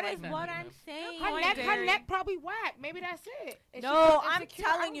 She That don't like is that what nigga, I'm man. saying. Her Derry. neck probably whack. Maybe that's it. If she No, feels I'm insecure,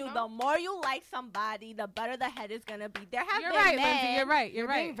 I telling don't you, know. the more you like somebody, the better the head is gonna be. There have You're been right, men. Lindsay. You're right. You're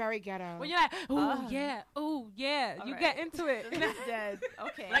being very ghetto. When you're like, ooh Uh. yeah, ooh yeah, All you right. get into it. Dead.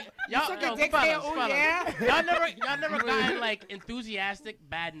 Okay. Like, You y'all, suck yo, a dick, fellas, say, "Oh, fellas. yeah." Y'all never gotten like enthusiastic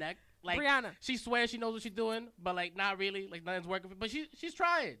bad neck. Like Brianna. she swears she knows what she's doing, but like not really. Like nothing's working. But she's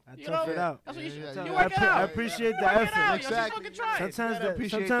trying. I You tough know? it out. That's what you Yeah, should. yeah, You yeah. work it out. I appreciate the Work it out. effort. Yo, she's Exactly. fucking trying. Sometimes gotta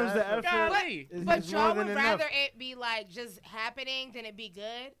appreciate sometimes the the effort. effort Golly. is But more y'all than would enough. rather it be like just happening than it be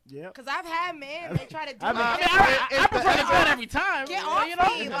good? Yep. Because I've had men, they try to do I mean, it. I mean, I prefer the to do it every time. Get you off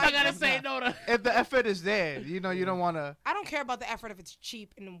know, me, if like, I gotta say no to. If the effort is there, you don't want to. I don't care about the effort if it's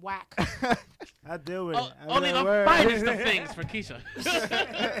cheap and whack. I deal with it. I Only be like, the word. finest of things for Keisha.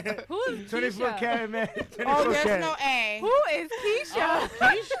 Who's 24 Keisha? karat, man. 24 Oh, there's karat. no A. Who is Keisha? Oh,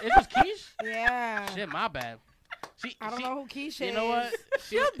 Keish? It was Keish? Yeah. Shit, my bad. I don't know who Keisha is. You know what?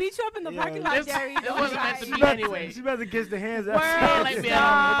 She'll beat you up in the Yeah. parking lot, This- Jerry. it Don't wasn't try. meant to She be about anyway. She about to kiss the hands Word up. like me, I'm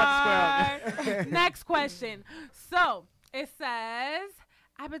about to star. Next question. So it says,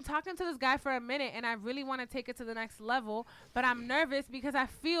 I've been talking to this guy for a minute and I really want to take it to the next level, but I'm nervous because I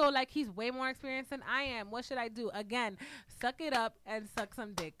feel like he's way more experienced than I am. What should I do? Again, suck it up and suck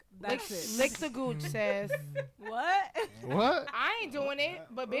some dick. That's it. Lick the gooch, says. What? What? I ain't doing it,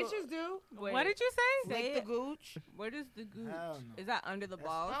 but bitches do. Wait, What did you say? Say Lick the it. gooch. Where does the gooch? Hell no. Is that under the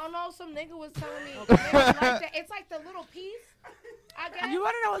balls? I don't know. Some nigga was telling me. Niggas like that. It's like the little piece. I guess. You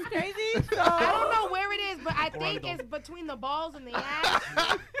want to know what's crazy? So I don't know where it is, but I think Grundle. it's between the balls and the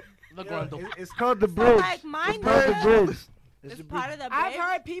ass. The Yo, grundle. it's called the So bridge. like mine It's called the bridge. It's the part of the I've bridge.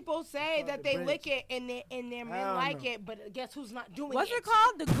 heard people say called that the they bridge. lick it and their men Hell like no. it, but guess who's not doing What's it? it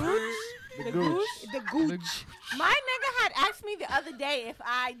called? The gooch? The gooch. The gooch. My nigga had asked me the other day if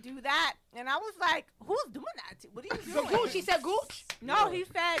I do that, and I was like, "Who's doing that? What are you The doing?" gooch. He said gooch. No, he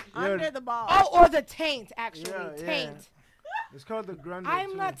said under the ball. Oh, or the taint, actually. Yeah, yeah. Taint. It's called the grundle.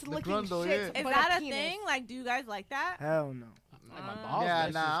 I'm too. not licking grundle, shit. yeah. Is but that a penis. thing? Like, do you guys like that? Hell no. Like my balls. Yeah,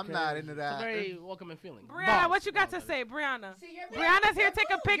 that's nah, just I'm not crazy. into It's a that. very welcoming feeling. Brianna, Balls. what you got to Balls, say, Brianna? See, you're being- Brianna's here. Take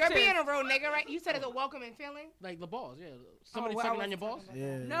a picture. You're being a real nigga, right? You said it's a welcoming feeling. Like the balls, yeah. Somebody well, I sucking on your wasn't balls? talking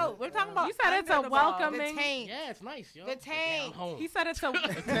Yeah. No, we're talking about. You said it's under a the ball. welcoming- The taint. Yeah, it's nice, yo. The Yeah, taint. I'm home. He said it's a.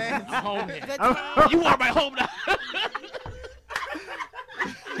 I'm home here. The taint. You are my home now.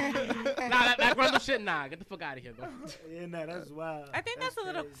 Nah, that grundle shit, nah. Get the fuck out of here, bro. Yeah, nah, that's wild. I think that's a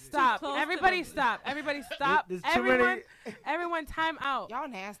little crazy. Stop. close to Everybody the- stop. Everybody stop. There's too Everyone, many- everyone, time out. Y'all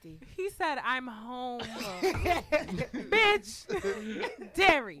nasty. He said, I'm home. Bitch.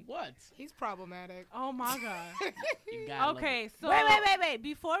 Dairy. What? He's problematic. Oh, my God. You gotta Okay, so. Wait.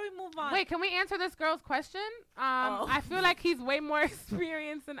 Before we move on, Wait, can we answer this girl's question? I feel like he's way more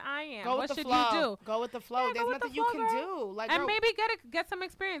experienced than I am. Go What with the should flow. you do? Go with the flow. Yeah, There's go with the nothing you flow, can girl. do. Like, And girl, maybe get some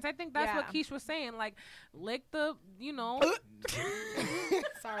experience. I think that's what Yeah. Keish was saying. Like, lick the,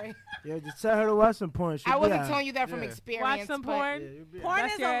 sorry. Yeah, just tell her to watch some porn. I wasn't telling you that from Yeah. experience. watch some but porn. porn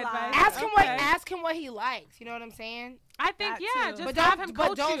That's is your a advice. lie. Ask him what. Okay. Ask him what he likes. You know what I'm saying? I think, That yeah, too. just But have him don't.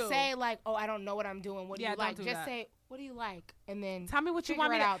 coach But don't you. say like, oh, I don't know what I'm doing. What do Yeah, you don't like? do Just that. say, what do you like? And then Tell me what you figure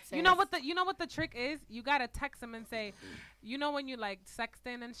want me it to. out, You know sis. what the trick is? You gotta text him and say, you know when you like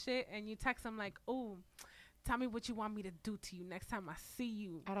sexting and shit, and you text him like, "Ooh, tell me what you want me to do to you next time I see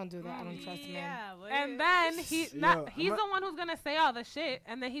you." I don't do that. I don't trust men. Yeah, what And is- then he's Yo, the one who's gonna say all the shit,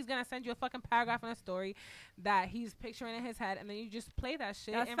 and then he's gonna send you a fucking paragraph in a story that he's picturing in his head, and then you just play that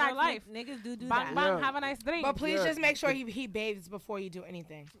shit That's in facts, real life. Niggas do Bang that. bang, Yeah. have a nice dream. But please Yeah. just make sure he bathes before you do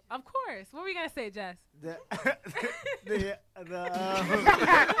anything. Of course. What were you gonna say, Jess? I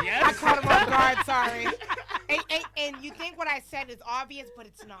Yes. caught him off guard. Sorry. And you think what I said is obvious, but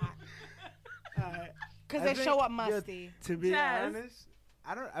it's not. Because they show up musty. To be Yes. honest,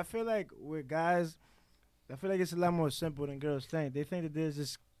 I feel like with guys, I feel like it's a lot more simple than girls think. They think that there's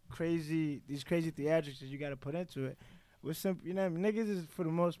these crazy theatrics that you got to put into it. We're simple, you know what I mean? Niggas is for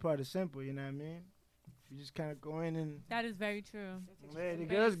the most part is simple, you know what I mean? You just kind of go in and That is very true. man, the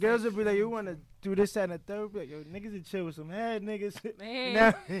girls will be like, you want to do this, that, and the third. Be like, yo, niggas will chill with some head, niggas. Man. You know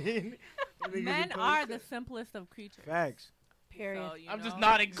what I mean? Niggas Men will are post the simplest of creatures. facts. Period. So, you I'm just know.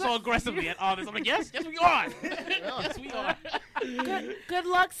 nodding so aggressively at all this. I'm like, yes, we are. Yes, we are. Good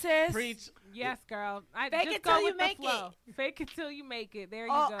luck, sis. Preach. Yes, girl. Fake just it go till you with the make it. flow. Fake it till you make it. There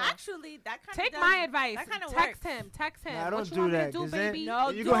you Oh, go. actually, that kind of Take my advice. That kind of Text works. him. Text him. Nah, what don't you do want me that. to do, 'cause then baby? No,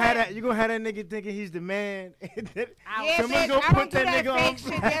 you do gonna have it. that. You gonna have that nigga thinking he's the man. And then Yeah, someone's bitch, gonna I put don't do that that nigga fake on.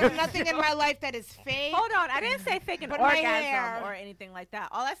 shit. There's nothing in my life that is fake. Hold on, I didn't say fake an But my orgasm hair. or anything like that.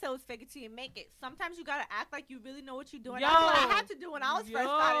 All I said was fake it till you make it. Sometimes you gotta act like you really know what you're doing. That's what I had to do when I was first starting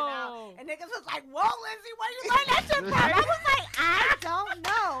out. And niggas was like, "Whoa, Lindsay, where you learn that shit from?" I was like, "I don't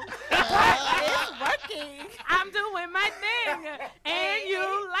know, but it's working." I'm doing my thing, and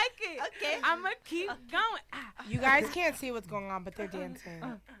you like it. Okay. I'ma keep going. Ah. You guys can't see what's going on, but they're dancing.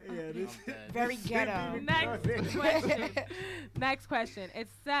 Yeah, this I'm dead. Very ghetto. Next question. Next question. It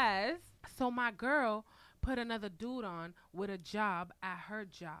says, so my girl put another dude on with a job at her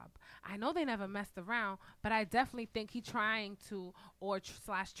job. I know they never messed around, but I definitely think he trying to or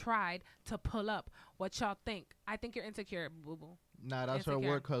slash tried to pull up. What y'all think? I think you're insecure, boo boo. Nah, that's her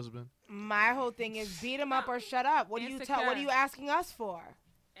Insecure. work husband. My whole thing is beat him up or shut up. What do you tell? What are Insecure. you asking us for?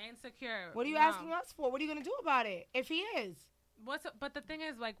 Insecure. What are you No. asking us for? What are you gonna do about it if he is? But the thing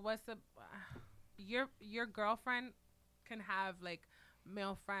is, like, your girlfriend can have like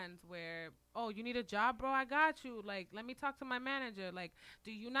male friends where, oh, you need a job, bro, I got you. Like, let me talk to my manager. Like,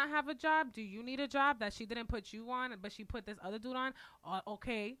 do you not have a job? Do you need a job that she didn't put you on, but she put this other dude on?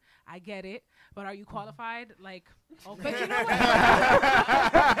 Okay, I get it. But are you qualified? Like, okay. But you know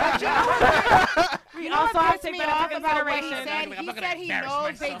what? You know what also have pissed to take me that off into about what he consideration. said? Like, I'm He not gonna said he embarrass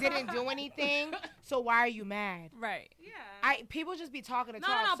knows they myself. didn't do anything, so why are you mad? Right. Yeah. People just be talking to No,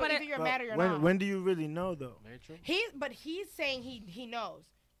 talk. no, So but either you're But mad or you're when, not. when do you really know though? Very true. But he's saying he knows.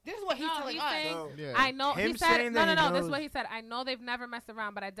 This is what he's No, telling he's us. saying- So, Yeah. I know. He Him said saying no, that no, he no. This is knows- what he said. I know they've never messed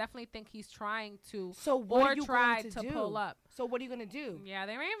around, but I definitely think he's trying to So what or are you tried going to do? pull up. So what are you gonna do? Yeah,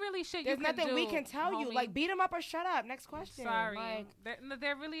 there ain't really shit There's you can nothing do. we can tell you. homie. Like beat him up or shut up. Next question. Sorry, Like,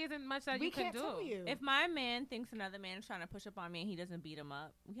 there really isn't much that we you can can't do. tell you. If my man thinks another man is trying to push up on me and he doesn't beat him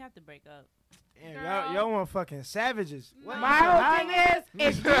up, we have to break up. Damn, Girl. y'all want fucking savages. What? No. My whole thing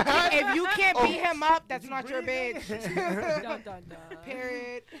is, if you can't beat him up, that's not your bitch. Dun, dun, dun.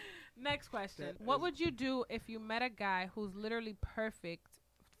 Period. Next question: what would you do if you met a guy who's literally perfect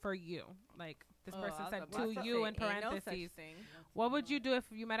for you? Like this Oh, person I was said about to to you say, in ain't no such parentheses. thing. What would you do if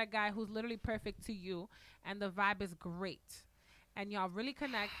you met a guy who's literally perfect to you and the vibe is great and y'all really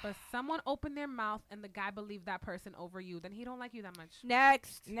connect, but someone opened their mouth and the guy believed that person over you, then he don't like you that much?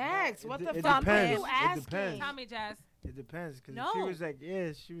 Next. Next, what the It fuck are depends. you It asking? depends. Tell me, Jazz. It depends, because if No. she was like,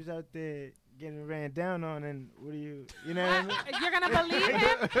 yeah, she was out there getting ran down on, and what do you know what I mean? You're gonna believe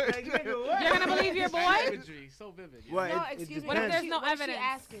him? Like, nigga, what? You're gonna believe your boy? Imagery, so vivid. yeah. What? No, It excuse me. What if depends. there's no what is evidence? she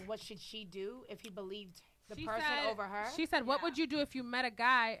asking? What should she do if he believed the She person said- over her? She said, "What Yeah. would you do if you met a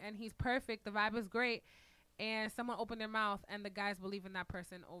guy and he's perfect, the vibe is great, and someone opened their mouth and the guys believe in that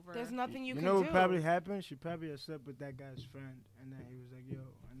person over?" There's nothing you You can know do. what probably happened? She probably had slept with that guy's friend, and then he was like, yo,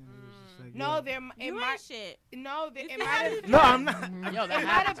 and then he was just like, No, yo. there. It You might. ain't shit. No, You it see might how have. you- No, I'm not. Yo, It that might have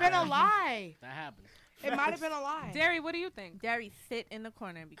happens, been a man. lie. That happens. It might have been a lie. Derry, what do you think? Derry, sit in the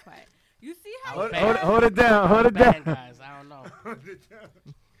corner and be quiet. You see how Hold- you hold- Hold it down. Hold it Bang, down. guys. I don't know.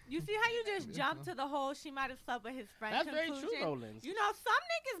 you see how you just jumped to the whole she might have slept with his friend That's very conclusion? true, Rollins. You know,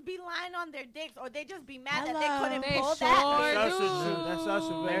 some niggas be lying on their dicks, or they just be mad that they Hello. couldn't They pull sure that. That's do. also true. That's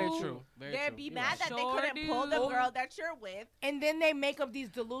also Very very true. Very They'd true. be You're mad right. that Sure they couldn't pull the do. girl that you're with. And then they make up these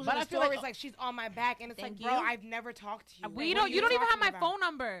delusional But I feel stories like- like she's on my back, and it's Thank like, bro, you. I've never talked to you. We Like, don't. what are You don't even have talking my about? phone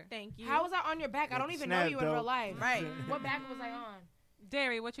number. Thank you. How was I on your back? I don't even know Snap, you in though. real life. Right. What back was I on?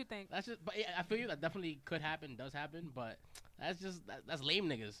 Derry, what you think? That's just. But yeah, I feel you. That definitely could happen. Does happen. But that's just. That's lame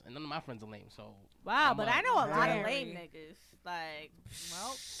niggas. And none of my friends are lame. So. Wow, I'm but a- I know a lot of Very. lame niggas. Like,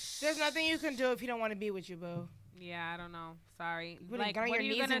 well, There's nothing you can do if you don't want to be with you, boo. Yeah, I don't know. Sorry. You wouldn't Like, get on what your are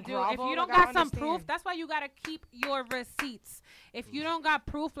you knees gonna and do grovel? if you don't Like, I got some proof? understand. That's why you gotta keep your receipts. If you don't got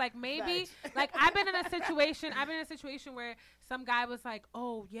proof, like maybe, Facts. like I've been in a situation where some guy was like,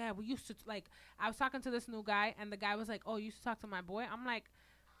 "Oh yeah, we used to like." I was talking to this new guy, and the guy was like, "Oh, you used to talk to my boy." I'm like,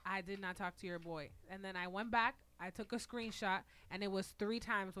 "I did not talk to your boy." And then I went back. I took a screenshot, and it was 3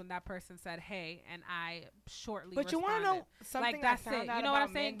 times when that person said, "Hey," and I shortly. But you want to responded. know something Like that's I found it. out You know what about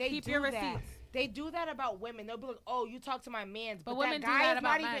I'm saying? men? They Keep do your that. receipts. They do that about women. They'll be like, "Oh, you talk to my mans," But but women that do guy that is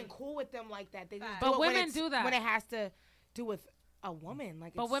not about even men. cool with them like that. They just Facts. do But it when women it's- do that. when it has to do with a woman.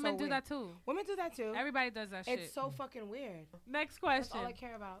 Like, But it's women so do weird. that too. Women do that too. Everybody does that It's shit. so fucking weird. Next That's all I question.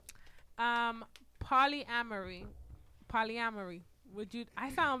 care about. Polyamory. Polyamory. Would you? I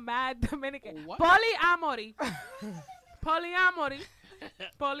sound mad Dominican. What? Polyamory. Polyamory.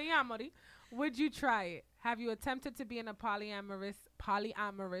 Polyamory. Would you try it? Have you attempted to be in a polyamorous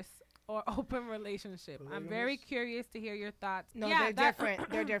or open relationship? I'm very Polygamous? curious to hear your thoughts. No, yeah, they're that- different.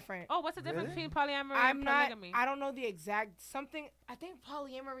 They're different. Oh, what's the difference Really? between polyamory I'm and not. polygamy? I don't know the exact something. I think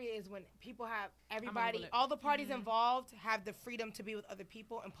polyamory is when people have everybody, Google it. all the parties Mhm. involved have the freedom to be with other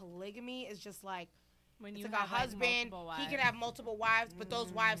people, and polygamy is just like when it's you like a have, like, husband. multiple He can wives. have multiple wives, but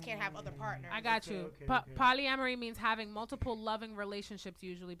those wives can't have other partners. I got Okay, you. okay, okay. Polyamory means having multiple loving relationships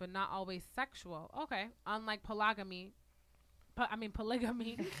usually, but not always sexual. Okay. Unlike polygamy,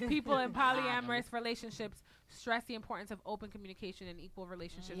 polygamy, people in polyamorous relationships stress the importance of open communication and equal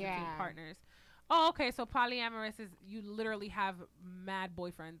relationships between Yeah. partners. Oh, okay. So polyamorous is you literally have mad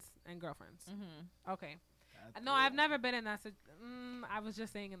boyfriends and girlfriends. Mhm. Okay. No, I've never been in that. I was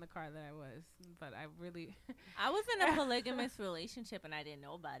just saying in the car that I was, but I really. I was in a polygamous relationship and I didn't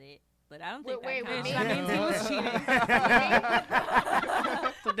know about it, but I don't think Wait, that wait, counts. That means he was cheating.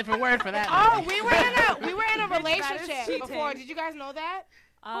 It's a different word for that. Oh, we were in a That is relationship cheating. before. Did you guys know that?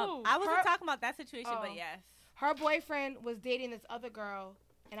 Who? I wasn't Her- talking about that situation, Oh. but yes. Her boyfriend was dating this other girl,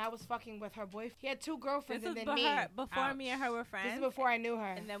 and I was fucking with her boyfriend. He had 2 girlfriends This was and then me. before me and her were friends. This is before I knew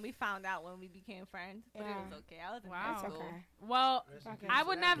her. And then we found out when we became friends, but it Yeah. was okay. I was in Wow. high It's school. okay. Well, Okay. I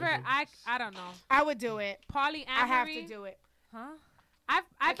would never. I don't know. I would do it. Polyamory. I have to do it. Huh? I've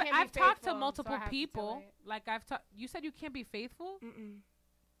I can't be I've talked to faithful, so multiple I have to do people. it. Like I've talked. You said you can't be faithful. Mm-mm.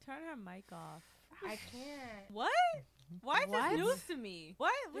 Turn her mic off. I can't. What? Why is What? this news to me?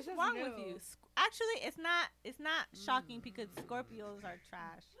 What? What's This is wrong with new. you? Actually, it's not. It's not shocking because Scorpios are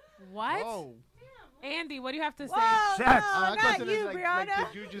trash. What? Whoa. Andy, what do you have to say? Whoa, Shots. no, I not thought you, like,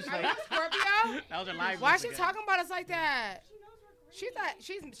 Brianna. did you just Are like you Scorpio? That was a live. Why one is she again. talking about us like that? She's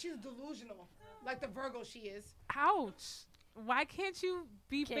delusional, like the Virgo she is. Ouch. Why can't you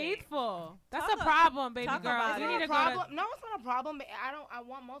be Okay. faithful? That's Talk a problem, baby talk girl. about You it. need to It's go not a to. problem. No, it's not a problem. I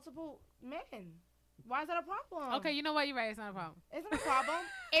want multiple men. Why is that a problem? Okay, you know what? You're right. It's not a problem. It's not a problem.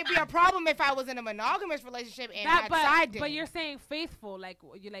 It'd be a problem if I was in a monogamous relationship and That, had side but dick. you're saying faithful, like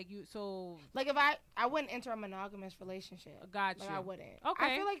you. So Like if I wouldn't enter a monogamous relationship. got Like you. I wouldn't. Okay.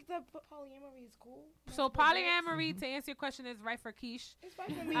 I feel like the polyamory is cool. So Multiple dicks. polyamory, to answer your question, is right for Keish. It's right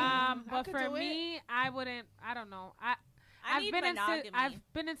for me. But could for do it. me, I wouldn't. I don't know. I need monogamy. I've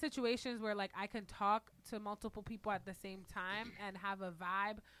been in situations where like I can talk to multiple people at the same time and have a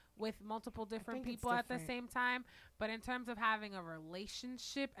vibe with multiple different think it's people at the different. same time. But in terms of having a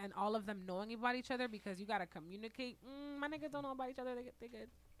relationship and all of them knowing about each other, because you gotta communicate. My niggas don't know about each other. They good.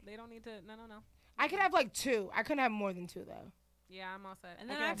 They don't need to. No. I could have like two. I couldn't have more than two though. Yeah, I'm all set. And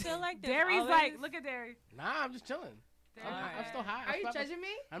then Okay. I feel like there's Derry's always, like, look at Derry. Nah, I'm just chilling. Derry's Alright. I'm still high. Are you judging me?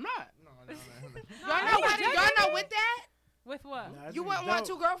 I'm not. No, no, no. Y'all not with that? With what? Nah, I You think wouldn't want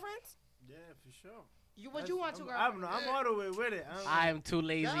dope. two girlfriends? Yeah, for sure. Would you want two I'm girlfriends? all the way with it. I am too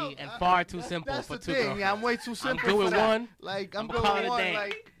lazy Yo, and far too that's- simple that's for the two thing. girls. Yeah, I'm way too I'm simple doing for that. one. Like I'm I'm doing calling it one. day.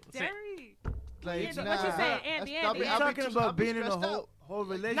 Like Derry. like What nah. you saying, Andy? I'll be- You I'll be talking too- about I'll be being in a stressed whole out. whole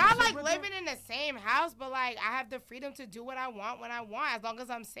relationship? Not like with living them? in the same house, but like I have the freedom to do what I want when I want, as long as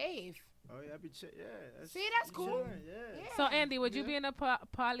I'm safe. Oh yeah, I be yeah. See, that's you cool. chilling, Yeah. Yeah. So Andy, would you Yeah. be in a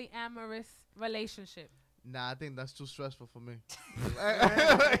polyamorous relationship? Nah, I think that's too stressful for me.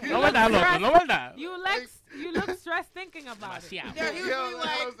 No verdad, loco. No verdad. You look stressed thinking about it. Demasiado. They're usually Yo, I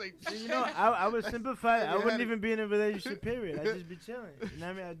like, was like, You know, I would simplify it. I Yeah. wouldn't even be in a relationship, period. I'd just be chilling. You know what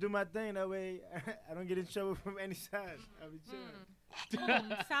I mean? I do my thing. That way, I don't get in trouble from any side. I'll be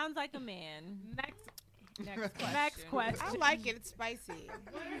chilling. sounds like a man. Next Next question. I like it. It's spicy.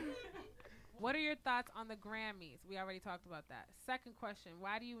 What are your thoughts on the Grammys? We already talked about that. Second question,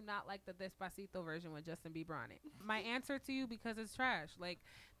 why do you not like the Despacito version with Justin Bieber on it? My answer to you, because it's trash. Like,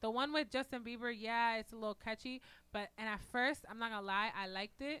 the one with Justin Bieber, yeah, it's a little catchy. And at first, I'm not going to lie, I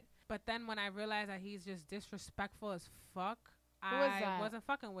liked it. But then when I realized that he's just disrespectful as fuck, Who is I that? wasn't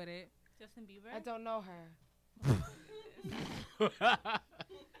fucking with it. Justin Bieber. I don't know her.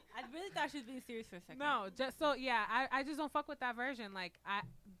 I really thought she was being serious for a second. No, just so, yeah, I just don't fuck with that version. Like,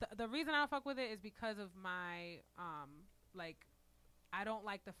 the reason I don't fuck with it is because of my, like, I don't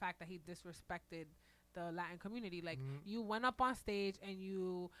like the fact that he disrespected the Latin community. Like, you went up on stage and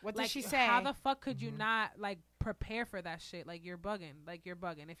you... What like, did she say? How the fuck could you not, like, prepare for that shit? Like, you're bugging.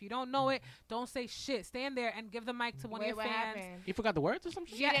 If you don't know it, don't say shit. Stand there and give the mic to one Wait, of your what fans. happened? He forgot the words or some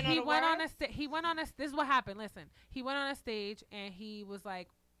shit? She didn't know He the went on words? this is what happened. Listen, he went on a stage and he was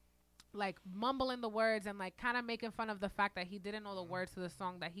like mumbling the words and like kind of making fun of the fact that he didn't know the words to the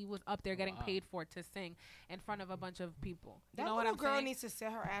song that he was up there getting paid for to sing in front of a bunch of people. You That know what little I'm girl saying? needs to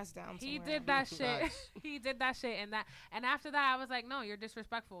sit her ass down. He somewhere. did that shit. Facts. He did that shit, and after that, I was like, no, you're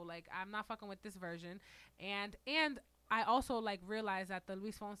disrespectful. Like, I'm not fucking with this version, and I also like realized that the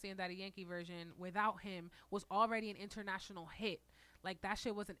Luis Fonsi and Daddy Yankee version without him was already an international hit. Like, that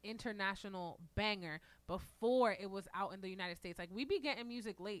shit was an international banger before it was out in the United States. Like, we be getting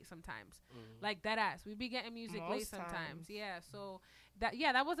music late sometimes. Like, that ass. We be getting music late Most sometimes. times. Yeah, so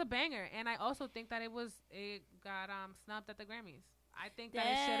that was a banger. And I also think that it got snubbed at the Grammys. I think that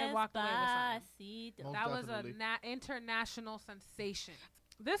it should have walked away with something. Most That was definitely. a international sensation.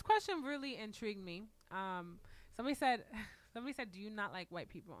 This question really intrigued me. Somebody said, do you not like white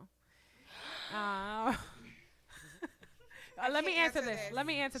people? Let me answer this. Let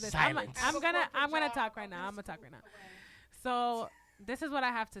me answer this. Silence. I'm gonna talk right now. So this is what I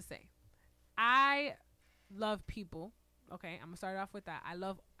have to say. I love people. Okay, I'm gonna start off with that. I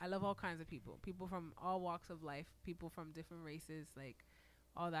love all kinds of people. People from all walks of life. People from different races. Like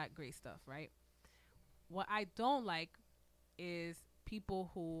all that great stuff. Right. What I don't like is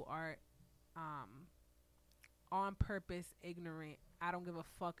people who are on purpose ignorant. I don't give a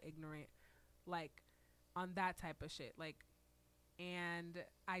fuck ignorant. Like on that type of shit. Like. And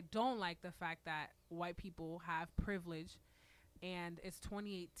I don't like the fact that white people have privilege and it's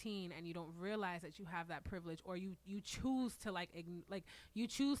 2018 and you don't realize that you have that privilege, or you choose to you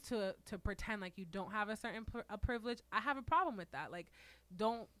choose to pretend like you don't have a certain privilege. I have a problem with that. Like,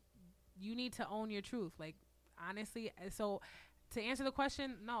 you need to own your truth. Like, honestly. So to answer the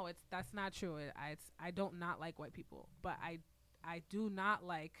question, no, that's not true. I don't not like white people, but I do not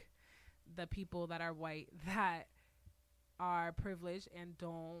like the people that are white that are privileged and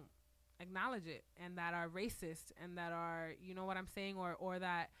don't acknowledge it, and that are racist, and that are, you know what I'm saying, or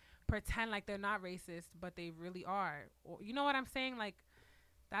that pretend like they're not racist but they really are, or you know what I'm saying. Like,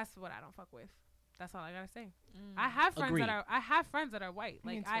 that's what I don't fuck with. That's all I gotta say. I have friends Agreed. I have friends that are white.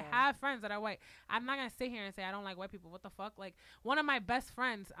 Me Like, too. I have friends that are white. I'm not gonna sit here and say I don't like white people. What the fuck? Like, one of my best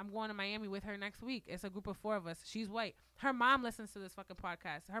friends, I'm going to Miami with her next week. It's a group of 4 of us. She's white. Her mom listens to this fucking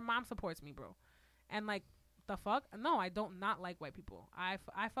podcast. Her mom supports me, bro. And like, the fuck? No, I don't not like white people. I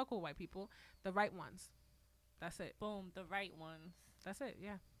fuck with white people, the right ones. That's it. Boom, the right ones. That's it.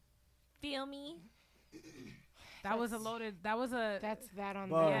 Yeah. Feel me? That was a loaded. That was a. That's that on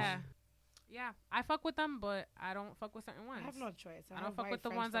Bars. Yeah. Yeah, I fuck with them, but I don't fuck with certain ones. I have no choice. I don't have fuck white with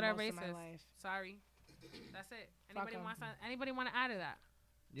the friends ones for that are most of my racist. life. Sorry. That's it. Fuck Anybody 'em. Anybody want to add to that?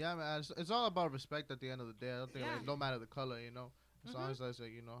 Yeah, man. It's all about respect at the end of the day. I don't think Yeah. like, no matter the color, you know, as long Mhm. as that's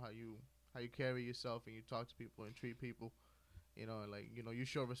like, you know how you carry yourself and you talk to people and treat people, you know, and like, you know, you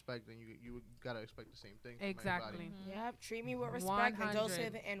show respect, and you gotta expect the same thing. From Exactly. everybody. Yep, treat me with respect and don't say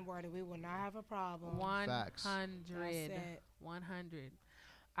 100. the N word. We will not have a problem. 100. That's it. 100.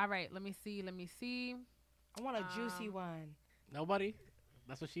 All right, let me see. I want a juicy one. Nobody?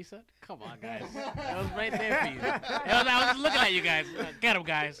 That's what she said? Come on, guys. That was right there for you. I was just looking at you guys. Get them,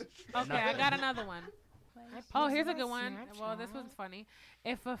 guys. Okay, I got another one. Oh, here's a good one. Snapchat. Well, this one's funny.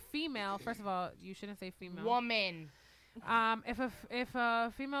 If a female, first of all, you shouldn't say female. Woman. If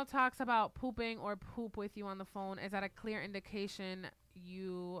a female talks about pooping or poop with you on the phone, is that a clear indication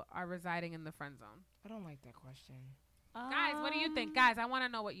you are residing in the friend zone? I don't like that question. Guys, what do you think? Guys, I want to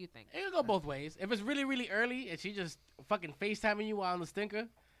know what you think. It can go both ways. If it's really, really early and she just fucking FaceTiming you while on the stinker,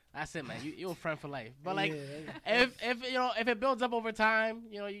 that's it, man. You're a friend for life. But like, if you know, if it builds up over time,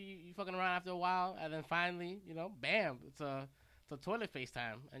 you know, you fucking around after a while, and then finally, you know, bam, it's a toilet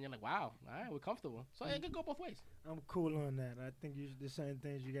FaceTime, and you're like, wow, all right, we're comfortable. So it could go both ways. I'm cool on that. I think there's certain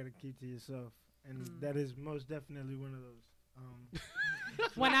things you got to keep to yourself, and that is most definitely one of those.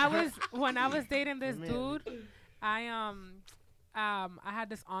 When I was dating this dude, I had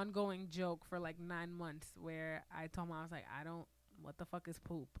this ongoing joke for like 9 months where I told him, I was like, what the fuck is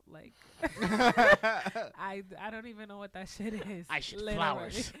poop? Like, I don't even know what that shit is. I shit literally.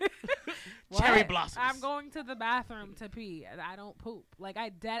 flowers. What? Cherry blossoms. I'm going to the bathroom to pee. I don't poop. Like, I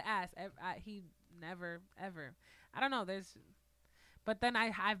dead ass. He never, ever. I don't know. But then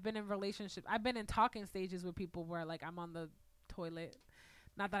I've been in relationships. I've been in talking stages with people where, like, I'm on the toilet.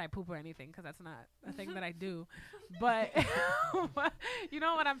 Not that I poop or anything, because that's not a thing that I do. But you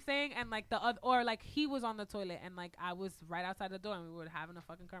know what I'm saying? And like or like he was on the toilet and like I was right outside the door and we were having a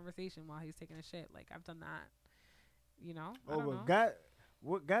fucking conversation while he's taking a shit. Like, I've done that. You know? I don't know. Guys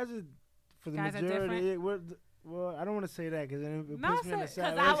are for the Guys are majority. Well, I don't want to say that because it No, puts me in the say-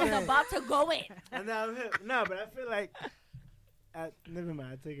 side. Because I was about to go in. And now I'm here. No, but I feel like. Never mind.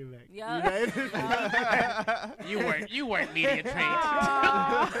 I take it back. Yeah. You weren't media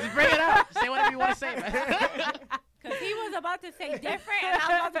trained. Just bring it up. Say whatever you want to say, man. Because he was about to say different, and I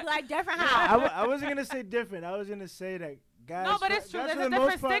was about to be like, different how? I wasn't gonna say different. I was gonna say that guys. No, but it's true. guys There's for a the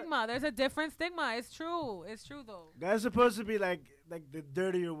most different part- stigma. There's a different stigma. It's true. It's true, though. Guys are supposed to be like the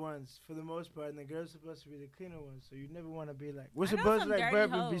dirtier ones for the most part, and the girls are supposed to be the cleaner ones. So you never want to be like we're I know supposed to some like dirty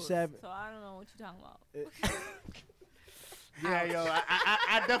burp and be hoes, savage. So I don't know what you're talking about. Yeah, yo,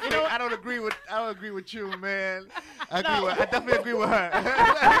 I definitely I don't agree with you, man. I definitely agree with her.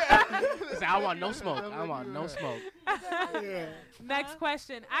 Say, I want no smoke. I want no smoke. Yeah. Next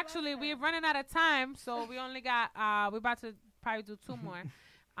question. Actually, we're running out of time, so we only got we're about to probably do 2 more.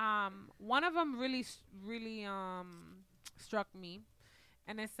 One of them really struck me,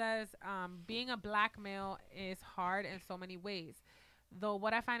 and it says being a black male is hard in so many ways. Though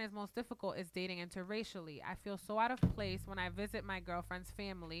what I find is most difficult is dating interracially. I feel so out of place when I visit my girlfriend's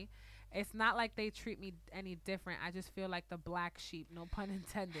family. It's not like they treat me any different. I just feel like the black sheep, no pun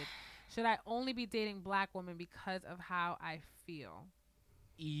intended. Should I only be dating black women because of how I feel?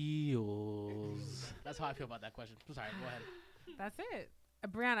 Eels. That's how I feel about that question. I'm sorry. Go ahead. That's it.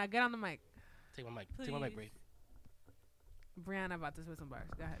 Brianna, get on the mic. Take my mic. Take my mic, Bree. Brianna about to spit some bars.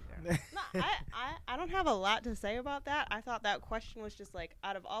 Go ahead, girl. No, I don't have a lot to say about that. I thought that question was just like,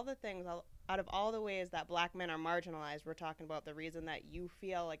 out of all the things, out of all the ways that black men are marginalized, we're talking about the reason that you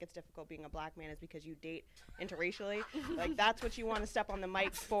feel like it's difficult being a black man is because you date interracially. Like, that's what you want to step on the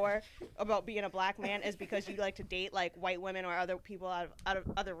mic for about being a black man, is because you like to date like white women or other people out of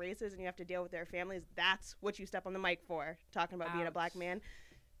other races, and you have to deal with their families. That's what you step on the mic for, talking about being a black man.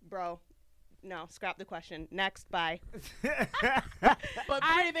 Bro, no, scrap the question. Next, bye. But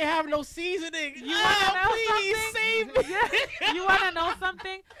Bree, they have no seasoning. You want to know please something? save me. You want to know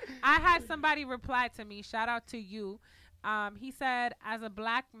something? I had somebody reply to me. Shout out to you. He said, as a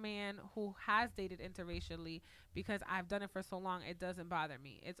black man who has dated interracially, because I've done it for so long, it doesn't bother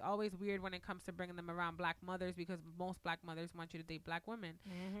me. It's always weird when it comes to bringing them around black mothers because most black mothers want you to date black women.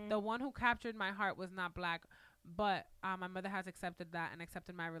 The one who captured my heart was not black, but my mother has accepted that and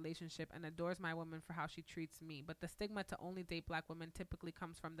accepted my relationship and adores my woman for how she treats me. But the stigma to only date black women typically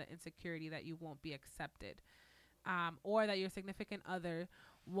comes from the insecurity that you won't be accepted. Or that your significant other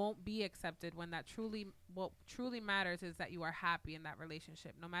won't be accepted when what truly matters is that you are happy in that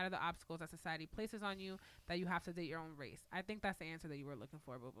relationship, no matter the obstacles that society places on you, that you have to date your own race. I think that's the answer that you were looking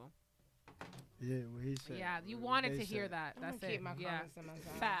for, Boo Boo. Yeah, what he said. Yeah, you wanted to hear that. I'm That's gonna it. keep my Yeah, comments to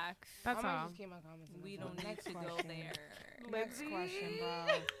myself. Facts. that's I'm gonna all. just keep my comments to We myself. don't need Next to go question. there. Next question,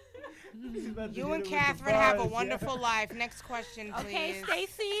 bro. He's about to You hit and it with the Catherine have a bars, yeah. wonderful life. Next question, please. Okay,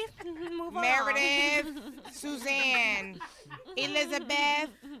 Stacy, move on. Meredith, Suzanne, Elizabeth,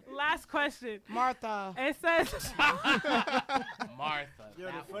 Last question. Martha. It says Martha. Yo,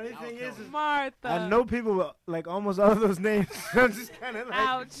 the That funny that thing was is killing. Martha. I know people with, like almost all of those names. I'm just kind of like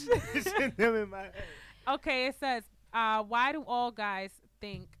Ouch. seeing them in my head. Okay, it says, why do all guys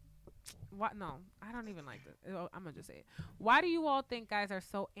think? What? No, I don't even like this. I'm gonna just say it. Why do you all think guys are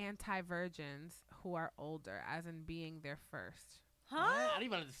so anti-virgins who are older, as in being their first? I Huh? don't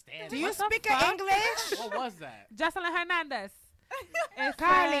even understand. Do it. you What the speak fuck? English? What was that? Joseline Hernandez. It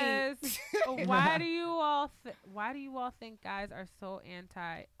Cardi. says, why do you all think guys are so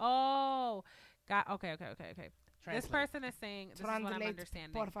anti? Oh, God. Okay. This Translate. person is saying. This is what I'm Translate,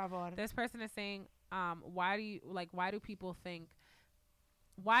 understanding. Por favor. This person is saying, why do people think,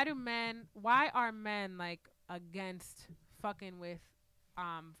 why are men like against fucking with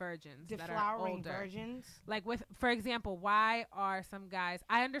virgins that are Deflowering older? virgins. Like for example, why are some guys,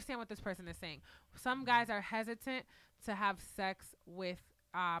 I understand what this person is saying. Some guys are hesitant to have sex with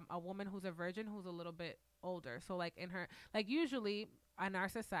a woman who's a virgin who's a little bit older. So like usually in our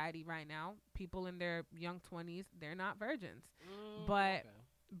society right now, people in their young 20s, they're not virgins. But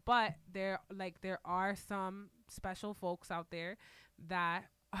But there are some special folks out there that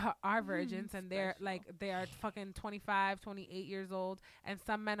are virgins and they're like, they are fucking 25, 28 years old. And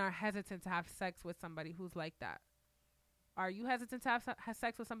some men are hesitant to have sex with somebody who's like that. Are you hesitant to have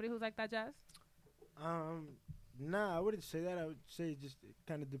sex with somebody who's like that, Jazz? Nah, I wouldn't say that. I would say just it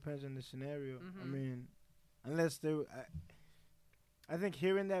kind of depends on the scenario. I Mhm. mean, unless they, I think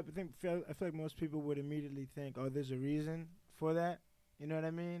hearing that, I feel like most people would immediately think, oh, there's a reason for that. You know what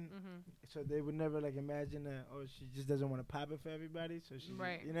I mean? Mm-hmm. So they would never like imagine that. Oh, she just doesn't want to pop it for everybody. So she,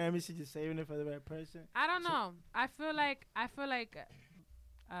 Right. you know what I mean? She's just saving it for the right person. I don't So- know. I feel like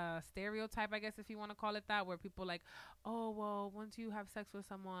stereotype, I guess, if you want to call it that, where people like, oh, well, once you have sex with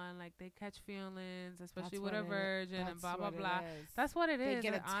someone, like they catch feelings, especially with a virgin and blah, blah, blah. That's what it They is,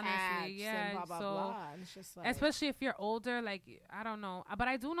 get attached honestly. Yeah. and blah, blah, so, blah. And it's just like, especially if you're older, like, I don't know. But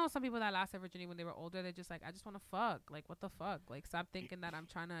I do know some people that lost their virginity when they were older. They're just like, I just want to fuck. Like, what the fuck? Like, stop thinking that I'm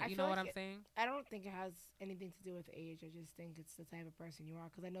trying to, I you feel know what like I'm saying? I don't think it has anything to do with age. I just think it's the type of person you are.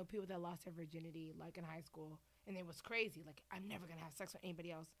 Because I know people that lost their virginity, like in high school, and it was crazy. Like, I'm never going to have sex with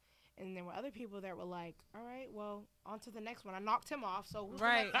anybody else. And there were other people that were like, all right, well, on to the next one. I knocked him off, so who's the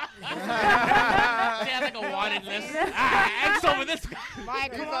Right. next- She had like a wanted list. X over this guy.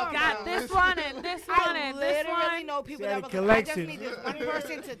 Like, come on, Got bro. this one and this one I and this literally one. know people She had that a was like, I just collection. need this one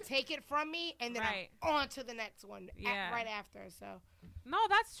person to take it from me, and then Right. I'm on to the next one Yeah. right after. So No,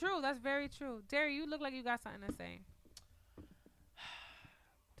 that's true. That's very true. Derry, you look like you got something to say.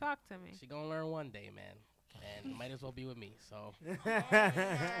 Talk to me. She gonna learn one day, man. And might as well be with me. So There you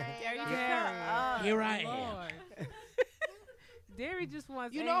Derry. go. here I am. Lord. Derry just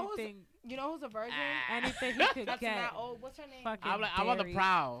wants You know who's- anything, you know who's a virgin? anything he could That's get. not old. What's her name? Fucking I'm on the Derry.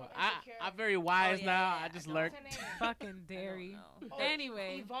 prowl. From Insecure. I'm very wise Oh, yeah, now. yeah, I just I know. learned. What's her name? Fucking Derry. know.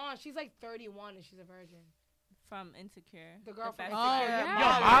 Anyway. Yvonne. She's like 31 and she's a virgin. From Insecure. The girl from best Oh, Insecure. yeah. Yo,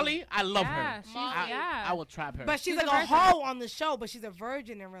 Molly. Molly, I love Yeah, her. she's, Molly. yeah. I will trap her. But she's She's like a a virgin. hoe on the show, but she's a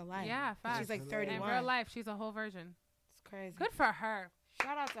virgin in real life. Yeah, facts. She's like In In 31. real life, she's a whole virgin. It's crazy. Good for her.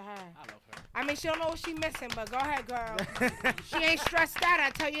 Shout out to her. I love her. I mean, she don't know what she missing, but go ahead, girl. She ain't stressed out, I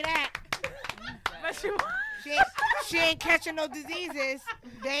tell you that. But She ain't catching no diseases.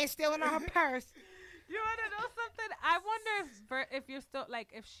 They ain't stealing on her purse. you want to know something? I wonder if you're still, like,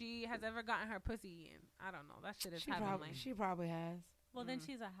 if she has ever gotten her pussy eaten. I don't know. That shit is heavenly. She probably has. Well, then Mhm.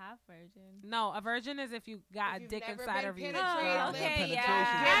 she's a half virgin. No, a virgin is if you got If a you've dick never inside been of you. penetrated. Oh, okay, penetration.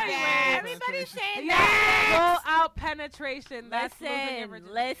 yeah. Yeah. Everybody's saying Yeah, that. full out penetration. That's losing your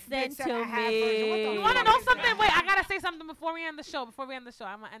virginity. Listen Bitch said I to have virgin. What the me. You want to fuck know is something? that? Wait, I gotta say something before we end the show.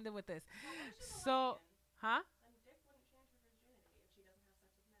 I'm gonna end it with this. So, huh?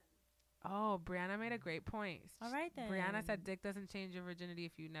 Oh, Brianna made a great point. All right then. Brianna said dick doesn't change your virginity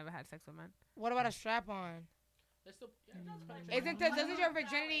if you never had sex with men. What about a strap on? Doesn't your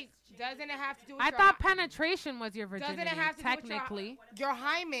virginity, doesn't it have to do with I your thought penetration was your Doesn't virginity, it have to do with technically. your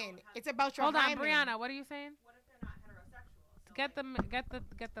hymen? It's about your Hold hymen. on, Brianna, what are you saying? What if they're not heterosexual? So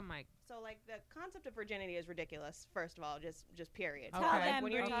Get the mic. So like the concept of virginity is ridiculous. First of all, just period. Okay. Tell Like, them,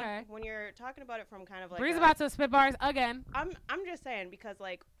 when you're okay. when you're talking about it from kind of like Bree's about to spit bars again. I'm just saying because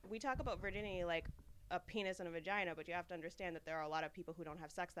like we talk about virginity like a penis and a vagina, but you have to understand that there are a lot of people who don't have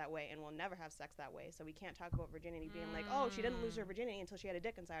sex that way and will never have sex that way. So we can't talk about virginity being like, oh, she didn't lose her virginity until she had a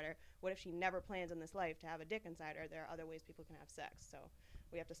dick inside her. What if she never plans in this life to have a dick inside her? There are other ways people can have sex. So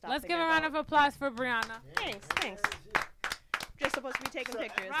we have to stop. Let's give thinking a round about- of applause for Brianna. Thanks. Just supposed to be taking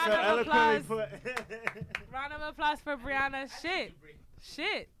pictures. Round So of eloquently applause. put. Round of applause for Brianna.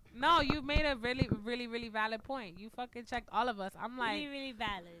 Shit. No, you made a really, really, really valid point. You fucking checked all of us. I'm like, Really, really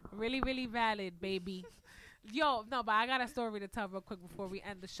valid. really, really valid, baby. Yo, no, but I got a story to tell real quick before we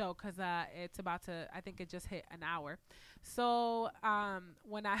end the show because it's about to, I think it just hit an hour. So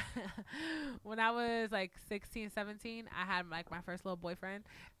when I when I was like 16, 17, I had like my first little boyfriend,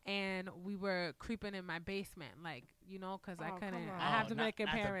 and we were creeping in my basement, like, you know, because I Oh, couldn't, come on. I have to not- make it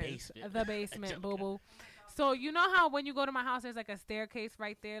not the parents. basement. The basement, boo-boo. So you know how when you go to my house, there's like a staircase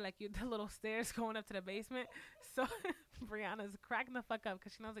right there, like the little stairs going up to the basement. So Brianna's cracking the fuck up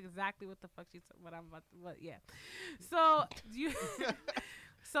because she knows exactly what the fuck what I'm about. Yeah. So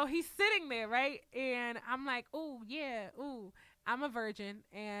so he's sitting there, right, and I'm like, ooh, yeah, ooh, I'm a virgin,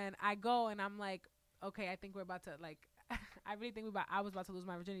 and I go and I'm like, okay, I think we're about to like. I really think I was about to lose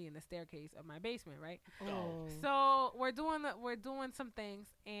my virginity in the staircase of my basement, right? Oh. So we're doing some things,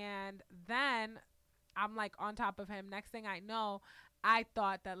 and then I'm like on top of him. Next thing I know, I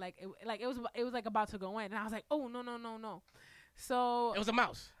thought that like it was like about to go in, and I was like, oh no. So It was a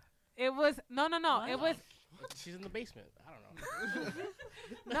mouse. it was no. It was She's in the basement. I don't know.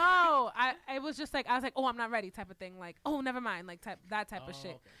 no. It was just like I was like, oh, I'm not ready, type of thing. Like, oh, never mind, like that type of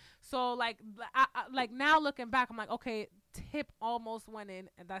shit. Okay. So like I like now looking back, I'm like, okay, tip almost went in,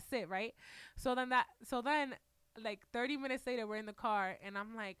 and that's it, right? So then like 30 minutes later, we're in the car, and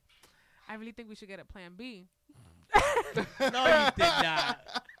I'm like, I really think we should get a plan B. No, you did not.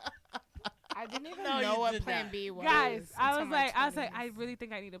 I didn't even No, know you what did Plan not. B was. Guys, I until was my like, 20s. I really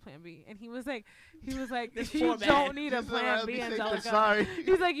think I need a plan B, and he was like, This you poor man. don't need a He's like, plan "I'll B, be safe than Angelica. sorry."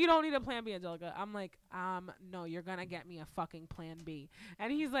 He's like, you don't need a plan B, Angelica. I'm like, no, you're gonna get me a fucking plan B.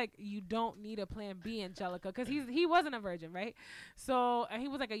 And he's like, you don't need a plan B, Angelica, because he wasn't a virgin, right? So, and he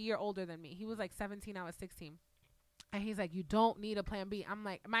was like a year older than me. He was like 17, I was 16. And he's like, you don't need a plan B. I'm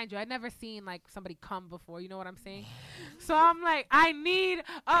like, mind you, I'd never seen like somebody come before. You know what I'm saying? So I'm like, I need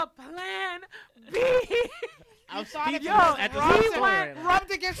a plan B. I'm thought speechless about at the rubbed story right now.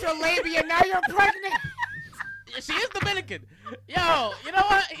 rubbed against your labia. Now you're pregnant. She is Dominican. Yo, you know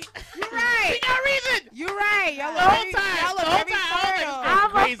what? You're right. She got reason. You're right. Y'all The look whole very, time. y'all look The whole very time. I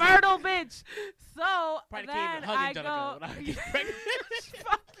was like, fertile. this I'm crazy. a fertile bitch. So Probably then can't even hug I Angelica go, without getting pregnant.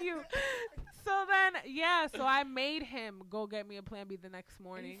 fuck you. So then, yeah, so I made him go get me a plan B the next Are you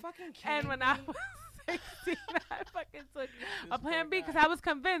morning. fucking kidding And when me? I was 16, I fucking took a plan B because I was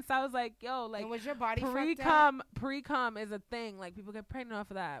convinced. I was like, yo, like, and was your body fucked up? pre-cum is a thing. Like, people get pregnant off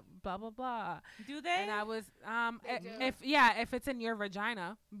of that, blah, blah, blah. Do they? And I was, They do. if it's in your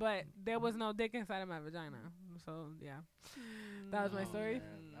vagina, but there was no dick inside of my vagina. So, yeah. That was my Oh, story. man,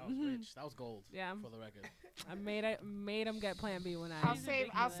 that was rich. That was gold. Yeah. For the record. I made him get plan B when I'll I save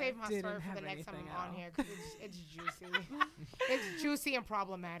my Didn't story for have the next time anything I'm on else. here because it's juicy. It's juicy and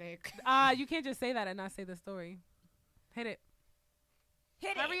problematic. you can't just say that and not say the story. Hit it.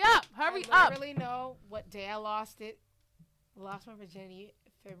 Hit Hurry it. up. Hurry I up. literally know what day I lost it. Lost my virginity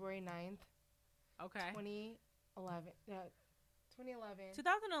February 9th, Okay. 2011. 2011.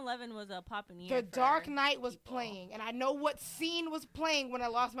 2011 was a popping year. The for Dark Knight was people. playing, and I know what scene was playing when I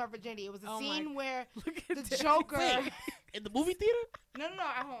lost my virginity. It was the Oh my- scene where Look at the this. Joker. Wait. In the movie theater? No,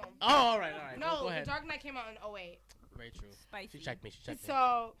 at home. Oh, all right. No, Go The ahead. Dark Knight came out in 08. Very true. Spicy. She checked me.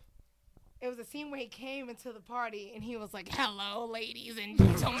 So it was a scene where he came into the party and he was like, "Hello, ladies and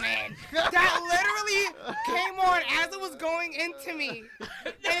gentlemen." That literally came on as it was going into me.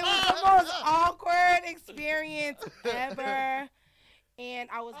 And it was the most awkward experience ever. And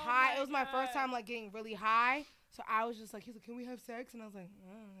I was high. It was my first time like getting really high. So I was just like, he's like, "Can we have sex?" And I was like,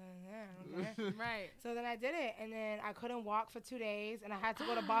 okay. Right. So then I did it, and then I couldn't walk for 2 days, and I had to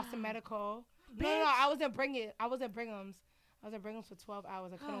go to Boston Medical. No, I was in Brigham's. I was in Brigham's for 12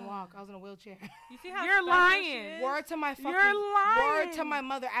 hours. I couldn't walk. I was in a wheelchair. You see how You're special lying. she is? Word to my fucking. You're lying. Word to my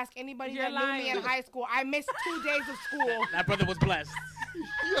mother. Ask anybody You're that knew me in lying. high school. I missed 2 days of school. That brother was blessed.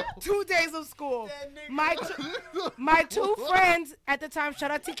 2 days of school. My two friends at the time,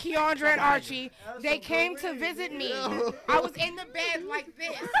 shout out to Keandra and Archie, they came to visit me. I was in the bed like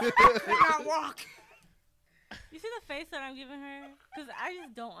this. I could not walk. You see the face that I'm giving her? Because I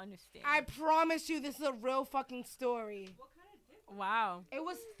just don't understand. I promise you, this is a real fucking story. Wow. It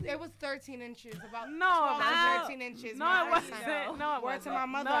was 13 inches, about No, 12 wow. to 13 inches. No, my it wasn't. eyesight. No, it Word wasn't. to my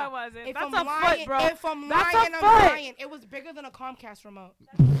mother. No, it wasn't. If That's I'm a lying, foot, bro. If I'm That's lying, a I'm foot. lying. It was bigger than a Comcast remote.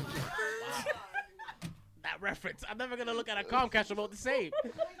 That reference. I'm never gonna look at a Comcast remote the same.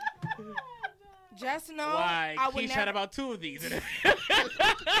 Just know Why? I would Keisha never. had about 2 of these.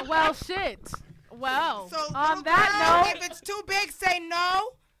 Well, shit. Well, So on that note, if it's too big, say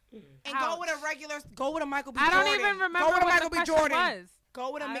no. And Ouch. go with a regular. Go with a Michael B. I Jordan. don't even remember Go with a what Michael the B. question Jordan. was.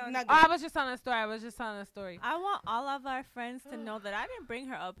 Go with a I don't- McNugget. Oh, I was just telling a story. I want all of our friends to know that I didn't bring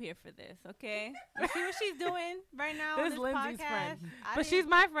her up here for this, okay? You see what she's doing right now on This this is Lindsay's podcast? friend. I But didn't- she's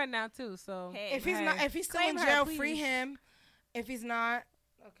my friend now, too, so. Hey, If he's Hey. not, if he's still Claim in her, jail, please. free him. If he's not,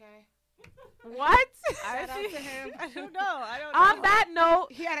 okay. What? Shout out to him. I don't know. I don't know. On that note,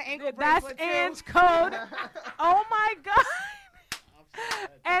 He had an ankle that's bracelet too. Ange Code. Oh, my God.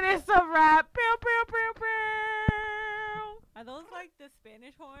 And it's a wrap. Pew, pew, pew, pew. Are those like the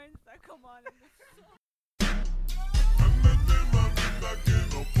Spanish horns that come on in this?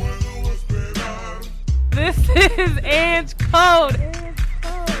 This is Ange Code.